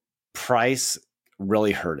 Price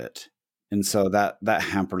really hurt it, and so that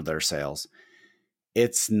hampered their sales.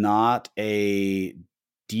 It's not a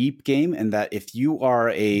deep game, and that if you are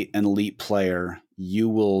an elite player, you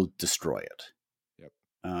will destroy it. Yep.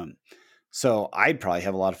 So I'd probably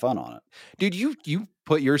have a lot of fun on it. Dude, you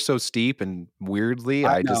put yours so steep, and weirdly,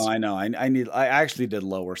 I know. I actually did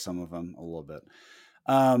lower some of them a little bit.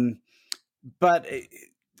 But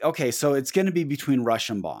okay, so it's going to be between Rush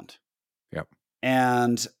and Bond. Yep.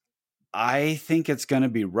 And I think it's going to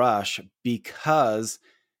be Rush because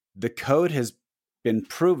the code has been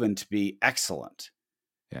proven to be excellent.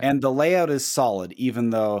 Yeah. And the layout is solid, even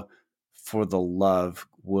though, for the love,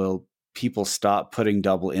 will people stop putting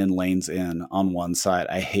double in lanes in on one side?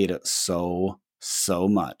 I hate it so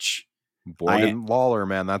much. Borden Lawler,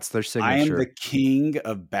 man, that's their signature. I am the king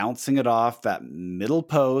of bouncing it off that middle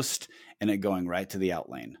post and it going right to the out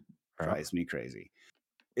lane. Drives me crazy.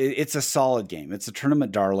 It's a solid game. It's a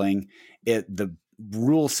tournament darling. The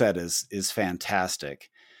rule set is fantastic.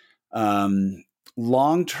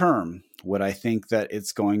 Long term, would I think that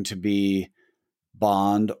it's going to be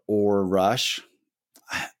Bond or Rush?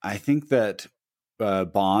 I think that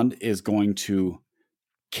Bond is going to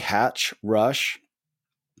catch Rush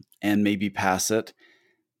and maybe pass it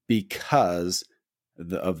because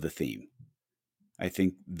of the theme. I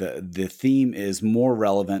think the theme is more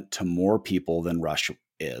relevant to more people than Rush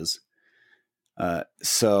is.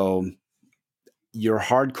 So your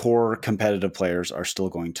hardcore competitive players are still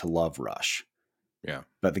going to love Rush. Yeah.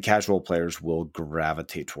 But the casual players will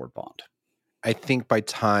gravitate toward Bond. I think by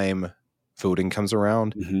time voting comes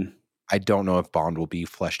around, I don't know if Bond will be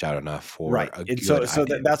fleshed out enough for a good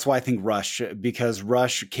idea. That's why I think Rush, because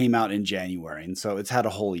Rush came out in January, and so it's had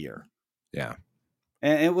a whole year. Yeah.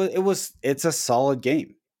 And it's a solid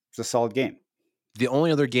game. It's a solid game. The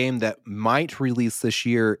only other game that might release this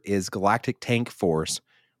year is Galactic Tank Force,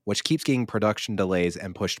 which keeps getting production delays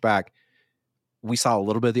and pushed back. We saw a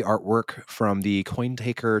little bit of the artwork from the Coin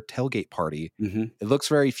Taker tailgate party. Mm-hmm. It looks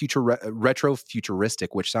very retro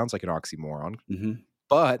futuristic, which sounds like an oxymoron. Mm-hmm.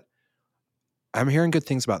 But I'm hearing good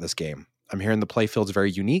things about this game. I'm hearing the playfield's very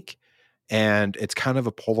unique, and it's kind of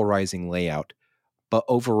a polarizing layout. But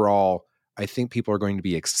overall, I think people are going to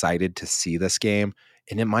be excited to see this game,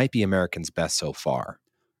 and it might be American's best so far.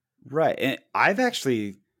 Right. And I've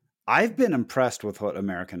been impressed with what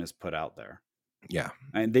American has put out there. Yeah.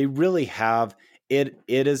 And they really have.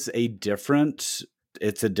 It's a different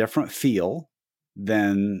feel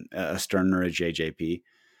than a Stern or a JJP.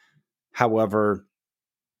 However,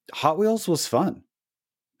 Hot Wheels was fun.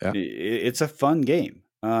 Yeah. It's a fun game.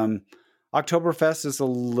 Oktoberfest is a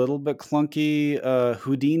little bit clunky.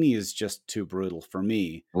 Houdini is just too brutal for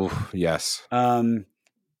me. Ooh, yes.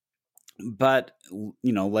 But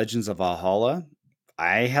Legends of Valhalla,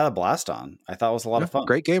 I had a blast on. I thought it was a lot of fun.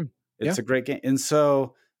 Great game. It's a great game. And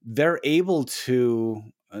so they're able to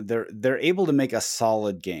make a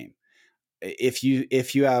solid game. If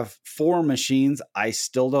you have 4 machines, I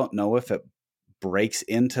still don't know if it breaks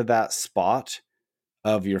into that spot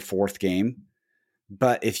of your 4th game.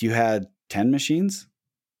 But if you had 10 machines,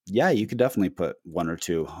 yeah, you could definitely put 1 or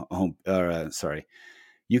 2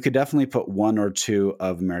 you could definitely put 1 or 2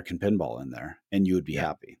 of American Pinball in there and you would be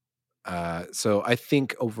happy. So I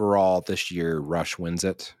think overall this year, Rush wins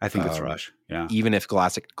it. I think it's Rush. Yeah. Even if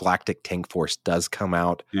Galactic Tank Force does come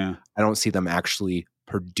out, I don't see them actually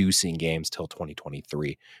producing games till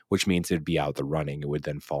 2023, which means it'd be out of the running. It would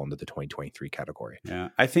then fall into the 2023 category. Yeah.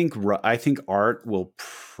 I think Art will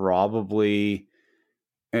probably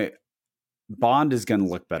Bond is going to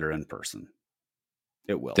look better in person.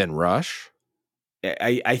 It will. Then Rush?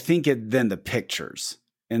 I think then the pictures.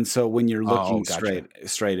 And so when you're looking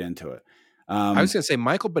straight into it. I was going to say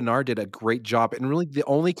Michael Bernard did a great job. And really the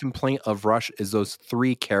only complaint of Rush is those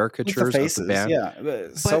 3 caricatures faces, of the band. Yeah.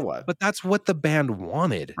 So what? But that's what the band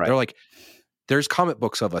wanted. Right. They're like, there's comic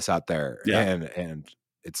books of us out there. Yeah. And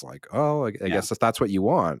it's like, oh, I guess that's what you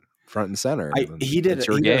want, front and center. He did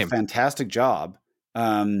a fantastic job.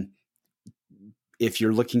 If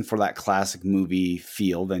you're looking for that classic movie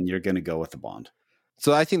feel, then you're going to go with the Bond.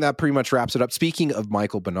 So I think that pretty much wraps it up. Speaking of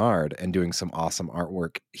Michael Bernard and doing some awesome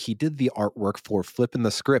artwork, he did the artwork for Flipping the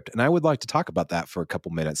Script. And I would like to talk about that for a couple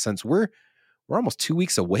minutes since we're almost 2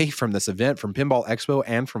 weeks away from this event, from Pinball Expo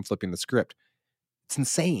and from Flipping the Script. It's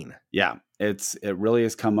insane. Yeah, it really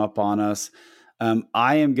has come up on us.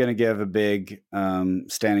 I am going to give a big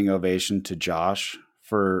standing ovation to Josh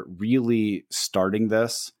for really starting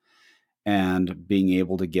this and being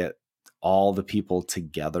able to get all the people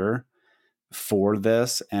together. for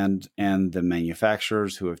this, and the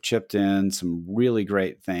manufacturers who have chipped in some really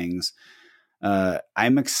great things.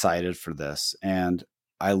 I'm excited for this, and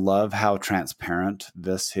I love how transparent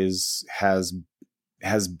this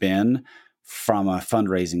has been from a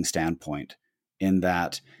fundraising standpoint, in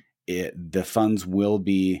that the funds will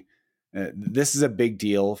be. This is a big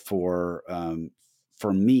deal for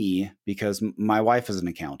me, because my wife is an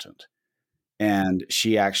accountant, and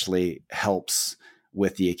she actually helps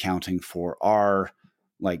with the accounting for our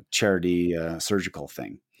like charity surgical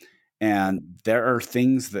thing. And there are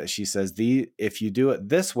things that she says, if you do it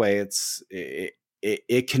this way,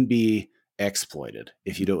 it can be exploited.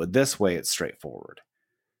 If you do it this way, it's straightforward.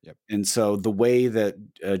 Yep. And so the way that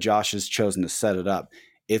Josh has chosen to set it up,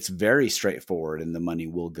 it's very straightforward, and the money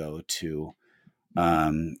will go to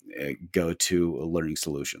Learning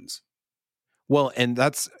Solutions. Well, and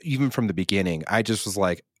that's even from the beginning. I just was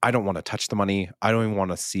like, I don't want to touch the money. I don't even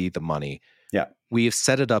want to see the money. Yeah. We have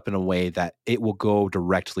set it up in a way that it will go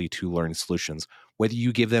directly to Learning Solutions. Whether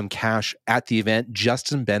you give them cash at the event,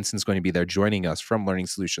 Justin Benson's going to be there joining us from Learning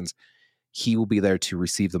Solutions. He will be there to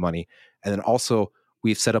receive the money. And then also,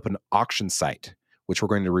 we've set up an auction site, which we're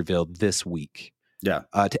going to reveal this week. Yeah.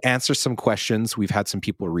 To answer some questions, we've had some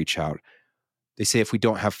people reach out. They say, if we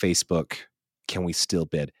don't have Facebook, can we still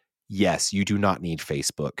bid? Yes, you do not need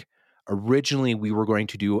Facebook. Originally, we were going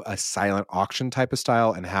to do a silent auction type of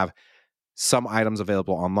style and have some items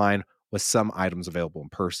available online with some items available in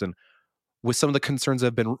person. With some of the concerns that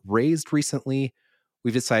have been raised recently,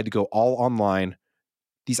 we've decided to go all online.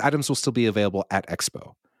 These items will still be available at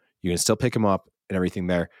Expo. You can still pick them up and everything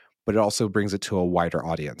there, but it also brings it to a wider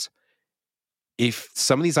audience. If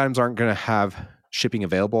some of these items aren't going to have shipping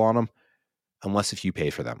available on them, unless if you pay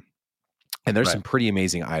for them. And there's some pretty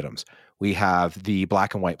amazing items. We have the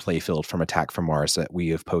black and white playfield from Attack from Mars that we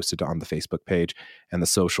have posted on the Facebook page and the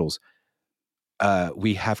socials.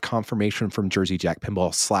 We have confirmation from Jersey Jack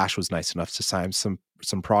Pinball. Slash was nice enough to sign some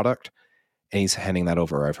product, and he's handing that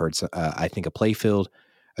over. I've heard, I think, a playfield,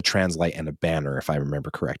 a translite, and a banner, if I remember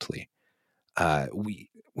correctly.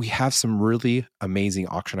 We have some really amazing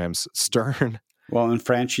auction items. Stern. Well, and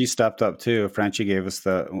Franchi stepped up too. Franchi gave us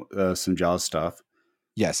some Jaws stuff.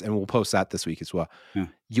 Yes, and we'll post that this week as well. Yeah.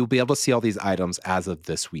 You'll be able to see all these items as of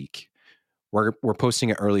this week. We're posting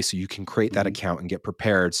it early so you can create that account and get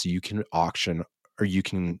prepared so you can auction, or you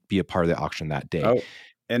can be a part of the auction that day. Oh,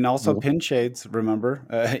 and also Pin Shades, remember?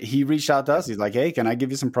 He reached out to us. He's like, hey, can I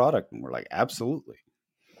give you some product? And we're like, absolutely.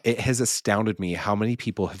 It has astounded me how many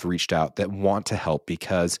people have reached out that want to help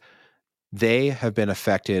because they have been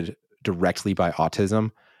affected directly by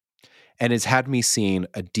autism. And it's had me seeing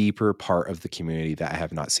a deeper part of the community that I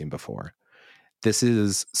have not seen before. This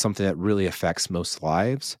is something that really affects most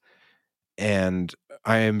lives. And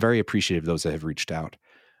I am very appreciative of those that have reached out.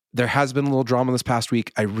 There has been a little drama this past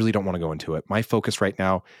week. I really don't want to go into it. My focus right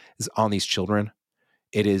now is on these children.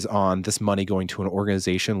 It is on this money going to an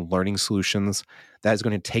organization, Learning Solutions, that is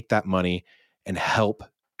going to take that money and help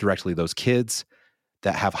directly those kids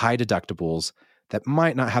that have high deductibles, that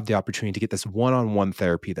might not have the opportunity to get this one-on-one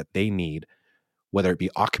therapy that they need, whether it be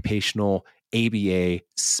occupational, ABA,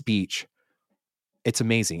 speech. It's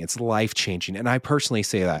amazing. It's life-changing. And I personally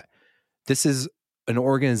say that this is an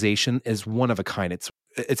organization, is one of a kind. It's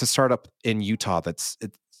a startup in Utah it's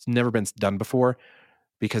never been done before,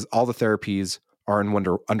 because all the therapies are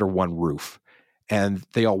under one roof and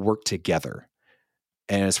they all work together.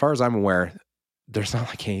 And as far as I'm aware, there's not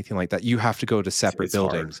like anything like that. You have to go to separate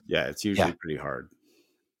buildings. Hard. Yeah, it's usually pretty hard.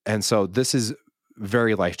 And so this is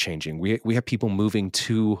very life-changing. We have people moving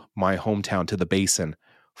to my hometown, to the Basin,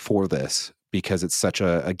 for this, because it's such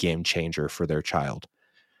a game changer for their child.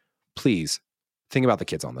 Please think about the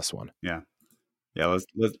kids on this one. Yeah. Yeah,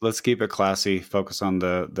 let's keep it classy, focus on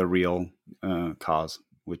the real cause,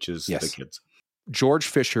 which is the kids. George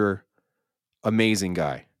Fisher, amazing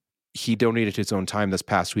guy. He donated his own time this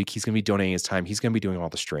past week. He's going to be donating his time. He's going to be doing all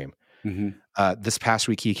the stream. Mm-hmm. This past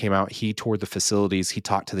week, he came out, he toured the facilities, he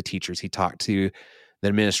talked to the teachers, he talked to the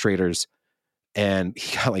administrators, and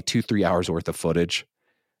he got like 2-3 hours worth of footage.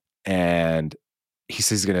 And he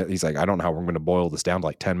says he's like, I don't know how we're going to boil this down to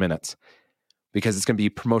like 10 minutes, because it's going to be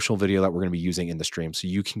a promotional video that we're going to be using in the stream. So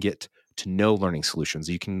you can get to know Learning Solutions.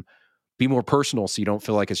 You can be more personal, so you don't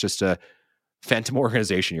feel like it's just a phantom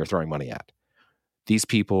organization you're throwing money at. These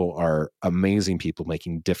people are amazing people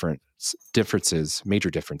making major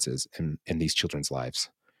differences in these children's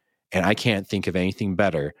lives. And I can't think of anything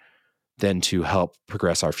better than to help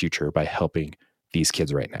progress our future by helping these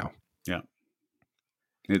kids right now. Yeah.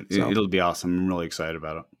 It'll be awesome. I'm really excited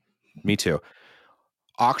about it. Me too.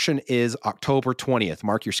 Auction is October 20th.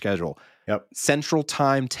 Mark your schedule. Central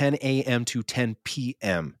Time, 10 a.m. to 10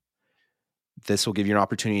 p.m. This will give you an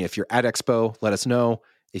opportunity. If you're at Expo, let us know.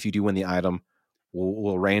 If you do win the item,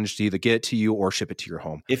 we'll arrange to either get it to you or ship it to your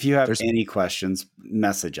home. If you have any questions,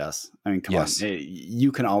 message us. I mean, come on.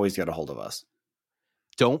 You can always get a hold of us.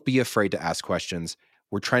 Don't be afraid to ask questions.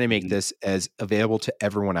 We're trying to make this as available to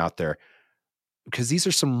everyone out there because these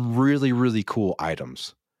are some really, really cool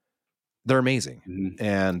items. They're amazing.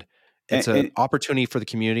 And it's an opportunity for the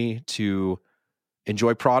community to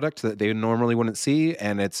enjoy product that they normally wouldn't see.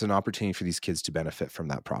 And it's an opportunity for these kids to benefit from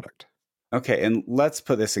that product. Okay. And let's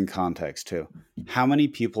put this in context too. How many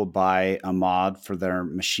people buy a mod for their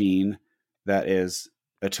machine that is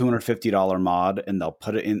a $250 mod and they'll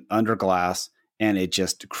put it in under glass and it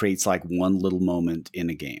just creates like one little moment in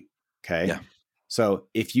a game? Okay. Yeah. So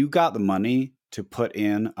if you got the money to put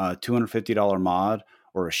in a $250 mod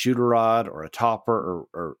or a shooter rod or a topper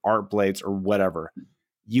or art blades or whatever,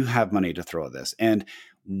 you have money to throw at this. And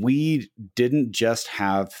we didn't just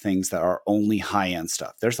have things that are only high-end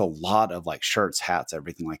stuff. There's a lot of like shirts, hats,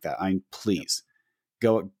 everything like that. I mean, please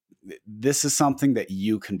go. This is something that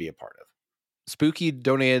you can be a part of. Spooky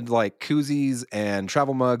donated like koozies and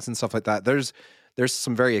travel mugs and stuff like that. There's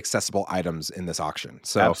some very accessible items in this auction.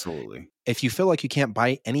 So absolutely, if you feel like you can't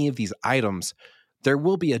buy any of these items, there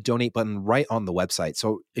will be a donate button right on the website.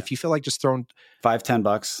 So if you feel like just throwing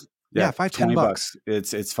 $5-10, yeah, $5-10,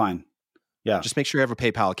 it's fine. Yeah. Just make sure you have a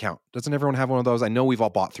PayPal account. Doesn't everyone have one of those? I know we've all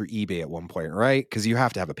bought through eBay at one point, right? Because you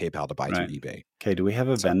have to have a PayPal to buy through eBay. Okay. Do we have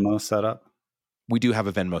a Venmo set up? We do have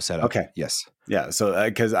a Venmo set up. Okay. Yes. Yeah. So,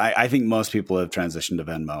 because I think most people have transitioned to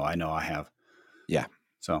Venmo. I know I have. Yeah.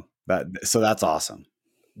 So that's awesome.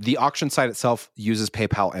 The auction site itself uses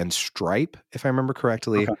PayPal and Stripe, if I remember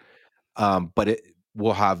correctly. Okay. But it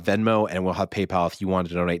will have Venmo and we'll have PayPal if you want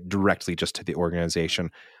to donate directly just to the organization.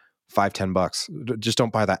 $5-10. Just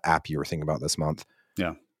don't buy that app you were thinking about this month.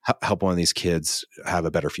 Yeah. Help one of these kids have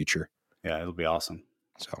a better future. Yeah, it'll be awesome.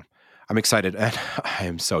 So I'm excited and I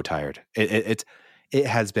am so tired. It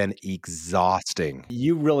has been exhausting.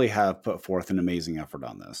 You really have put forth an amazing effort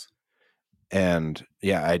on this. And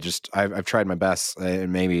yeah, I've tried my best,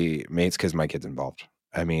 and maybe it's because my kid's involved.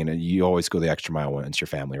 I mean, you always go the extra mile when it's your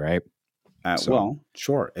family, right? Well,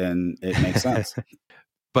 sure. And it makes sense.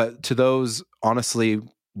 But to those, honestly,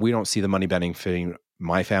 we don't see the money benefiting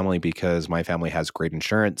my family because my family has great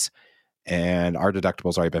insurance and our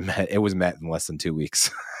deductibles already been met. It was met in less than 2 weeks.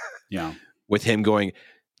 Yeah. With him going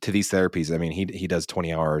to these therapies. I mean, he does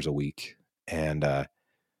 20 hours a week. And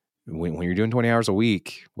when you're doing 20 hours a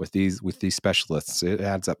week with these specialists, it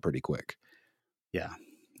adds up pretty quick. Yeah.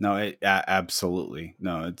 No, absolutely.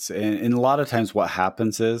 No, it's, and a lot of times what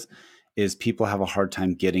happens is people have a hard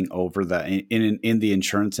time getting over that. In the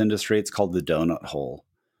insurance industry, it's called the donut hole.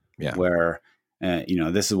 Yeah. Where,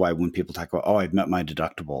 this is why when people talk about, I've met my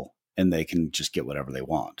deductible and they can just get whatever they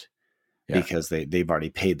want because they've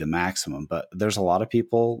already paid the maximum. But there's a lot of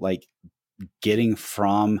people like getting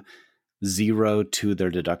from zero to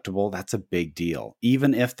their deductible. That's a big deal.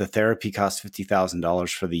 Even if the therapy costs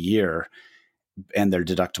 $50,000 for the year and their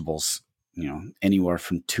deductibles, anywhere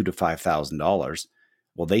from $2,000 to $5,000,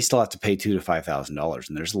 well, they still have to pay $2,000 to $5,000.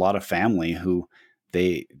 And there's a lot of family who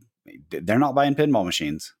they're not buying pinball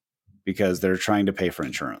machines because they're trying to pay for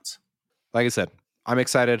insurance. Like I said, I'm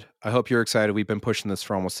excited. I hope you're excited. We've been pushing this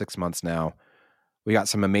for almost 6 months now. We got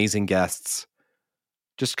some amazing guests.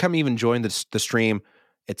 Just come even join the stream.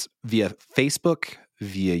 It's via Facebook,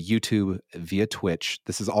 via YouTube, via Twitch.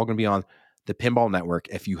 This is all going to be on the Pinball Network.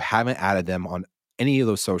 If you haven't added them on any of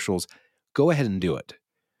those socials, go ahead and do it.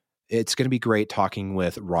 It's going to be great talking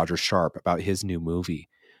with Roger Sharp about his new movie,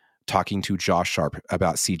 talking to Josh Sharp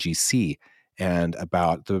about CGC, and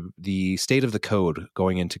about the state of the code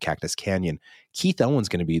going into Cactus Canyon. Keith Owen's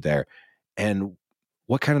going to be there. And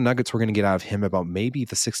what kind of nuggets we're going to get out of him about maybe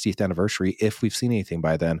the 60th anniversary, if we've seen anything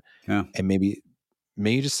by then. Yeah. And maybe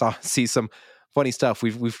just see some funny stuff.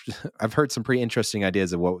 I've heard some pretty interesting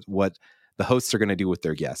ideas of what the hosts are going to do with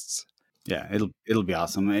their guests. Yeah, it'll be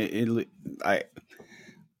awesome.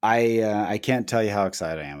 I can't tell you how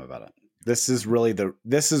excited I am about it. This is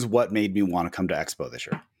what made me want to come to Expo this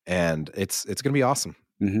year. And it's going to be awesome.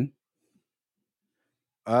 Mm-hmm.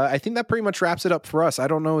 I think that pretty much wraps it up for us. I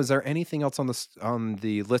don't know. Is there anything else on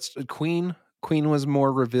the list? Queen was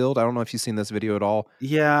more revealed. I don't know if you've seen this video at all.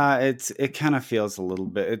 Yeah, it kind of feels a little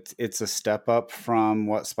bit. It's a step up from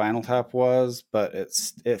what Spinal Tap was, but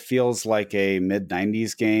it feels like a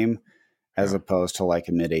mid-90s game as opposed to like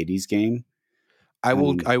a mid-80s game. I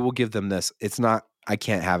will give them this. It's not. I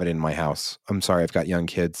can't have it in my house. I'm sorry. I've got young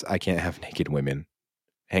kids. I can't have naked women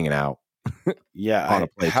hanging out. Yeah. On a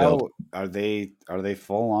play field. are they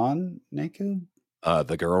full on naked?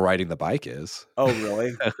 The girl riding the bike is. Oh,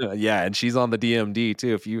 really? Yeah, and she's on the DMD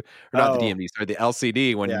too. Not the DMD, sorry, the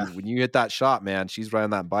LCD. When you hit that shot, man, she's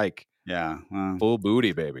riding that bike. Yeah, full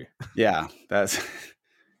booty, baby. Yeah, that's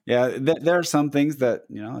there are some things that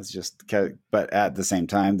it's just, but at the same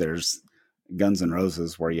time, there's Guns N'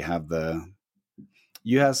 Roses where you have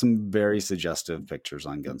some very suggestive pictures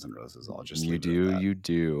on Guns N' Roses. I'll just you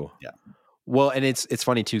do. Yeah. Well, and it's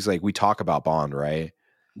funny too, because like we talk about Bond, right?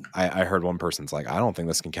 I heard one person's like, I don't think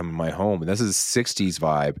this can come in my home. And this is 60s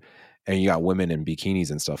vibe. And you got women in bikinis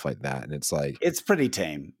and stuff like that. And it's like, it's pretty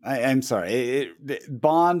tame. I'm sorry.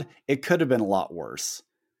 Bond, it could have been a lot worse.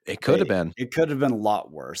 It could have been. It could have been a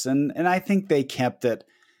lot worse. And I think they kept it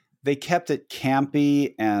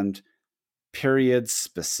campy and period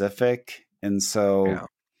specific. And so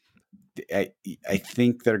I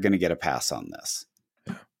think they're going to get a pass on this.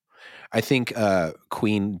 Yeah. I think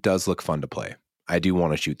Queen does look fun to play. I do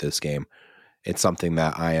want to shoot this game. It's something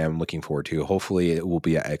that I am looking forward to. Hopefully it will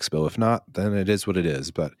be at Expo. If not, then it is what it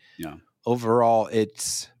is. But overall,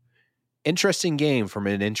 it's interesting game from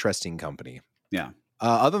an interesting company. Yeah.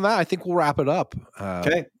 Other than that, I think we'll wrap it up.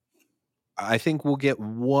 Okay. I think we'll get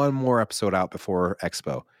one more episode out before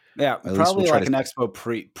Expo. Yeah, probably like an Expo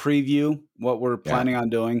preview, what we're planning on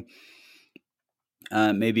doing.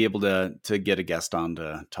 May be able to get a guest on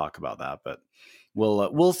to talk about that, but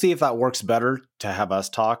we'll see if that works better to have us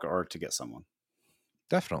talk or to get someone.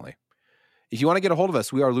 Definitely. If you want to get a hold of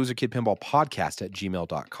us, we are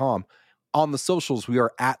loserkidpinballpodcast@gmail.com. On the socials, we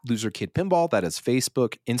are at loserkidpinball. That is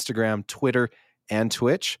Facebook, Instagram, Twitter, and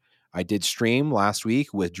Twitch. I did stream last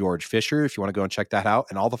week with George Fisher. If you want to go and check that out,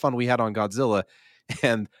 and all the fun we had on Godzilla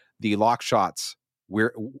and the lock shots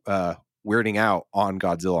weirding out on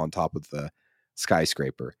Godzilla on top of the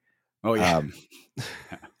skyscraper. Oh, yeah.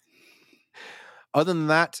 Other than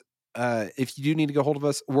that, if you do need to get a hold of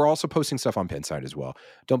us, we're also posting stuff on Pinside as well.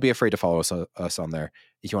 Don't be afraid to follow us on there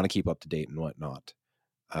if you want to keep up to date and whatnot.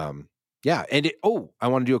 Yeah. And I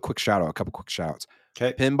want to do a couple quick shout outs.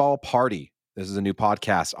 Okay. Pinball Party. This is a new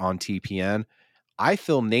podcast on TPN. I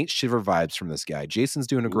feel Nate Shiver vibes from this guy. Jason's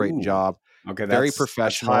doing a great job. Okay. Very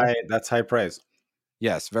professional. That's high praise.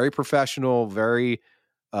 Yes. Very professional, very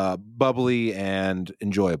bubbly and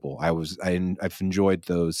enjoyable. I've enjoyed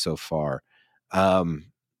those so far.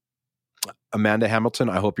 Amanda Hamilton,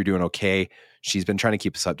 I hope you're doing okay. She's been trying to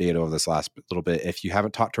keep us updated over this last little bit. If you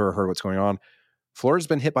haven't talked to her or heard what's going on, Florida's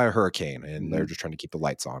been hit by a hurricane and they're just trying to keep the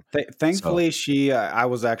lights on. Thankfully, I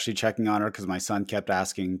was actually checking on her because my son kept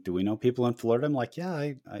asking, do we know people in Florida? I'm like, yeah,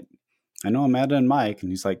 I know Amanda and Mike.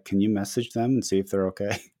 And he's like, can you message them and see if they're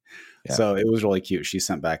okay? Yeah. So it was really cute. She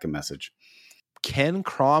sent back a message. Ken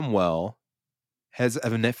Cromwell has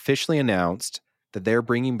officially announced that they're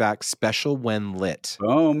bringing back Special When Lit.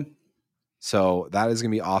 Boom. So that is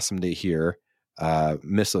going to be awesome to hear.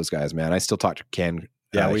 Miss those guys, man. I still talk to Ken.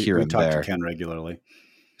 We talk to Ken regularly.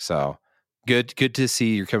 So good to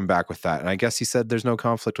see you're coming back with that. And I guess he said there's no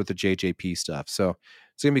conflict with the JJP stuff. So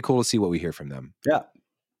it's going to be cool to see what we hear from them. Yeah.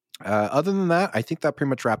 Other than that, I think that pretty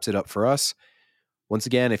much wraps it up for us. Once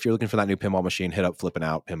again, if you're looking for that new pinball machine, hit up Flipping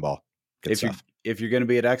Out Pinball. If you're going to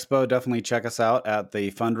be at Expo, definitely check us out at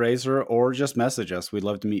the fundraiser or just message us. We'd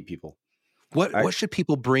love to meet people. What should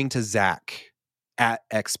people bring to Zach at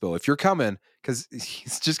Expo if you're coming? Because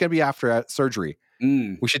he's just going to be after surgery.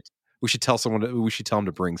 We should tell someone. We should tell him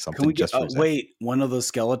to bring something. One of those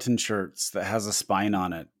skeleton shirts that has a spine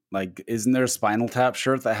on it. Like, isn't there a Spinal Tap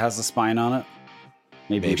shirt that has a spine on it?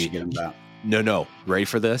 Maybe we should get him that. No. Ready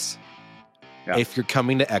for this? Yeah. If you're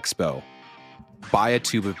coming to Expo, buy a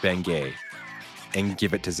tube of Bengay and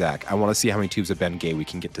give it to Zach. I want to see how many tubes of Bengay we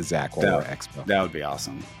can get to Zach while we're at Expo. That would be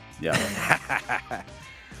awesome. Yeah.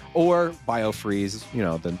 Or BioFreeze,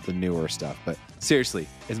 the newer stuff. But seriously,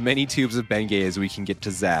 as many tubes of Bengay as we can get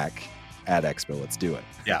to Zach at Expo. Let's do it.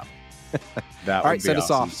 Yeah. All right, send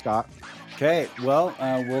us off, Scott. Okay, well,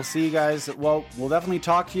 we'll see you guys. Well, we'll definitely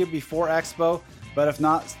talk to you before Expo. But if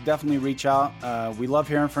not, definitely reach out. We love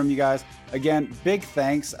hearing from you guys. Again, big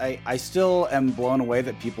thanks. I still am blown away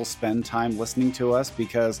that people spend time listening to us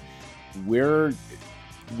because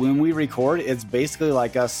when we record, it's basically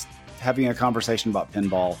like us having a conversation about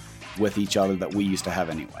pinball with each other that we used to have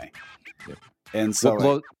anyway. Yep. And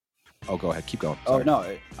so, go ahead, keep going. Sorry. Oh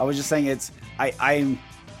no, I was just saying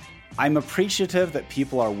I'm appreciative that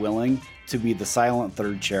people are willing to be the silent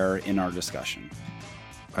third chair in our discussion.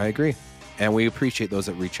 I agree. And we appreciate those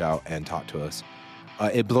that reach out and talk to us.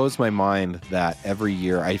 It blows my mind that every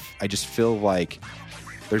year I just feel like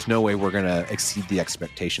there's no way we're going to exceed the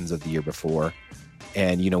expectations of the year before.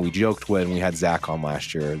 And, we joked when we had Zach on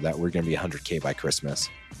last year that we're going to be 100K by Christmas.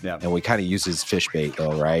 Yeah. And we kind of use his fish bait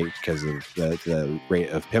though, right? Because of the rate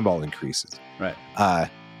of pinball increases. Right.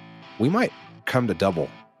 We might come to double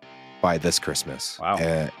by this Christmas.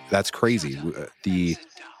 Wow. That's crazy. The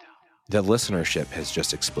listenership has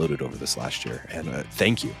just exploded over this last year. And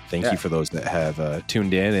thank you. Thank you for those that have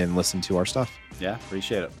tuned in and listened to our stuff. Yeah,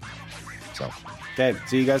 appreciate it. So, okay,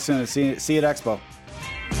 see you guys soon. See you at Expo.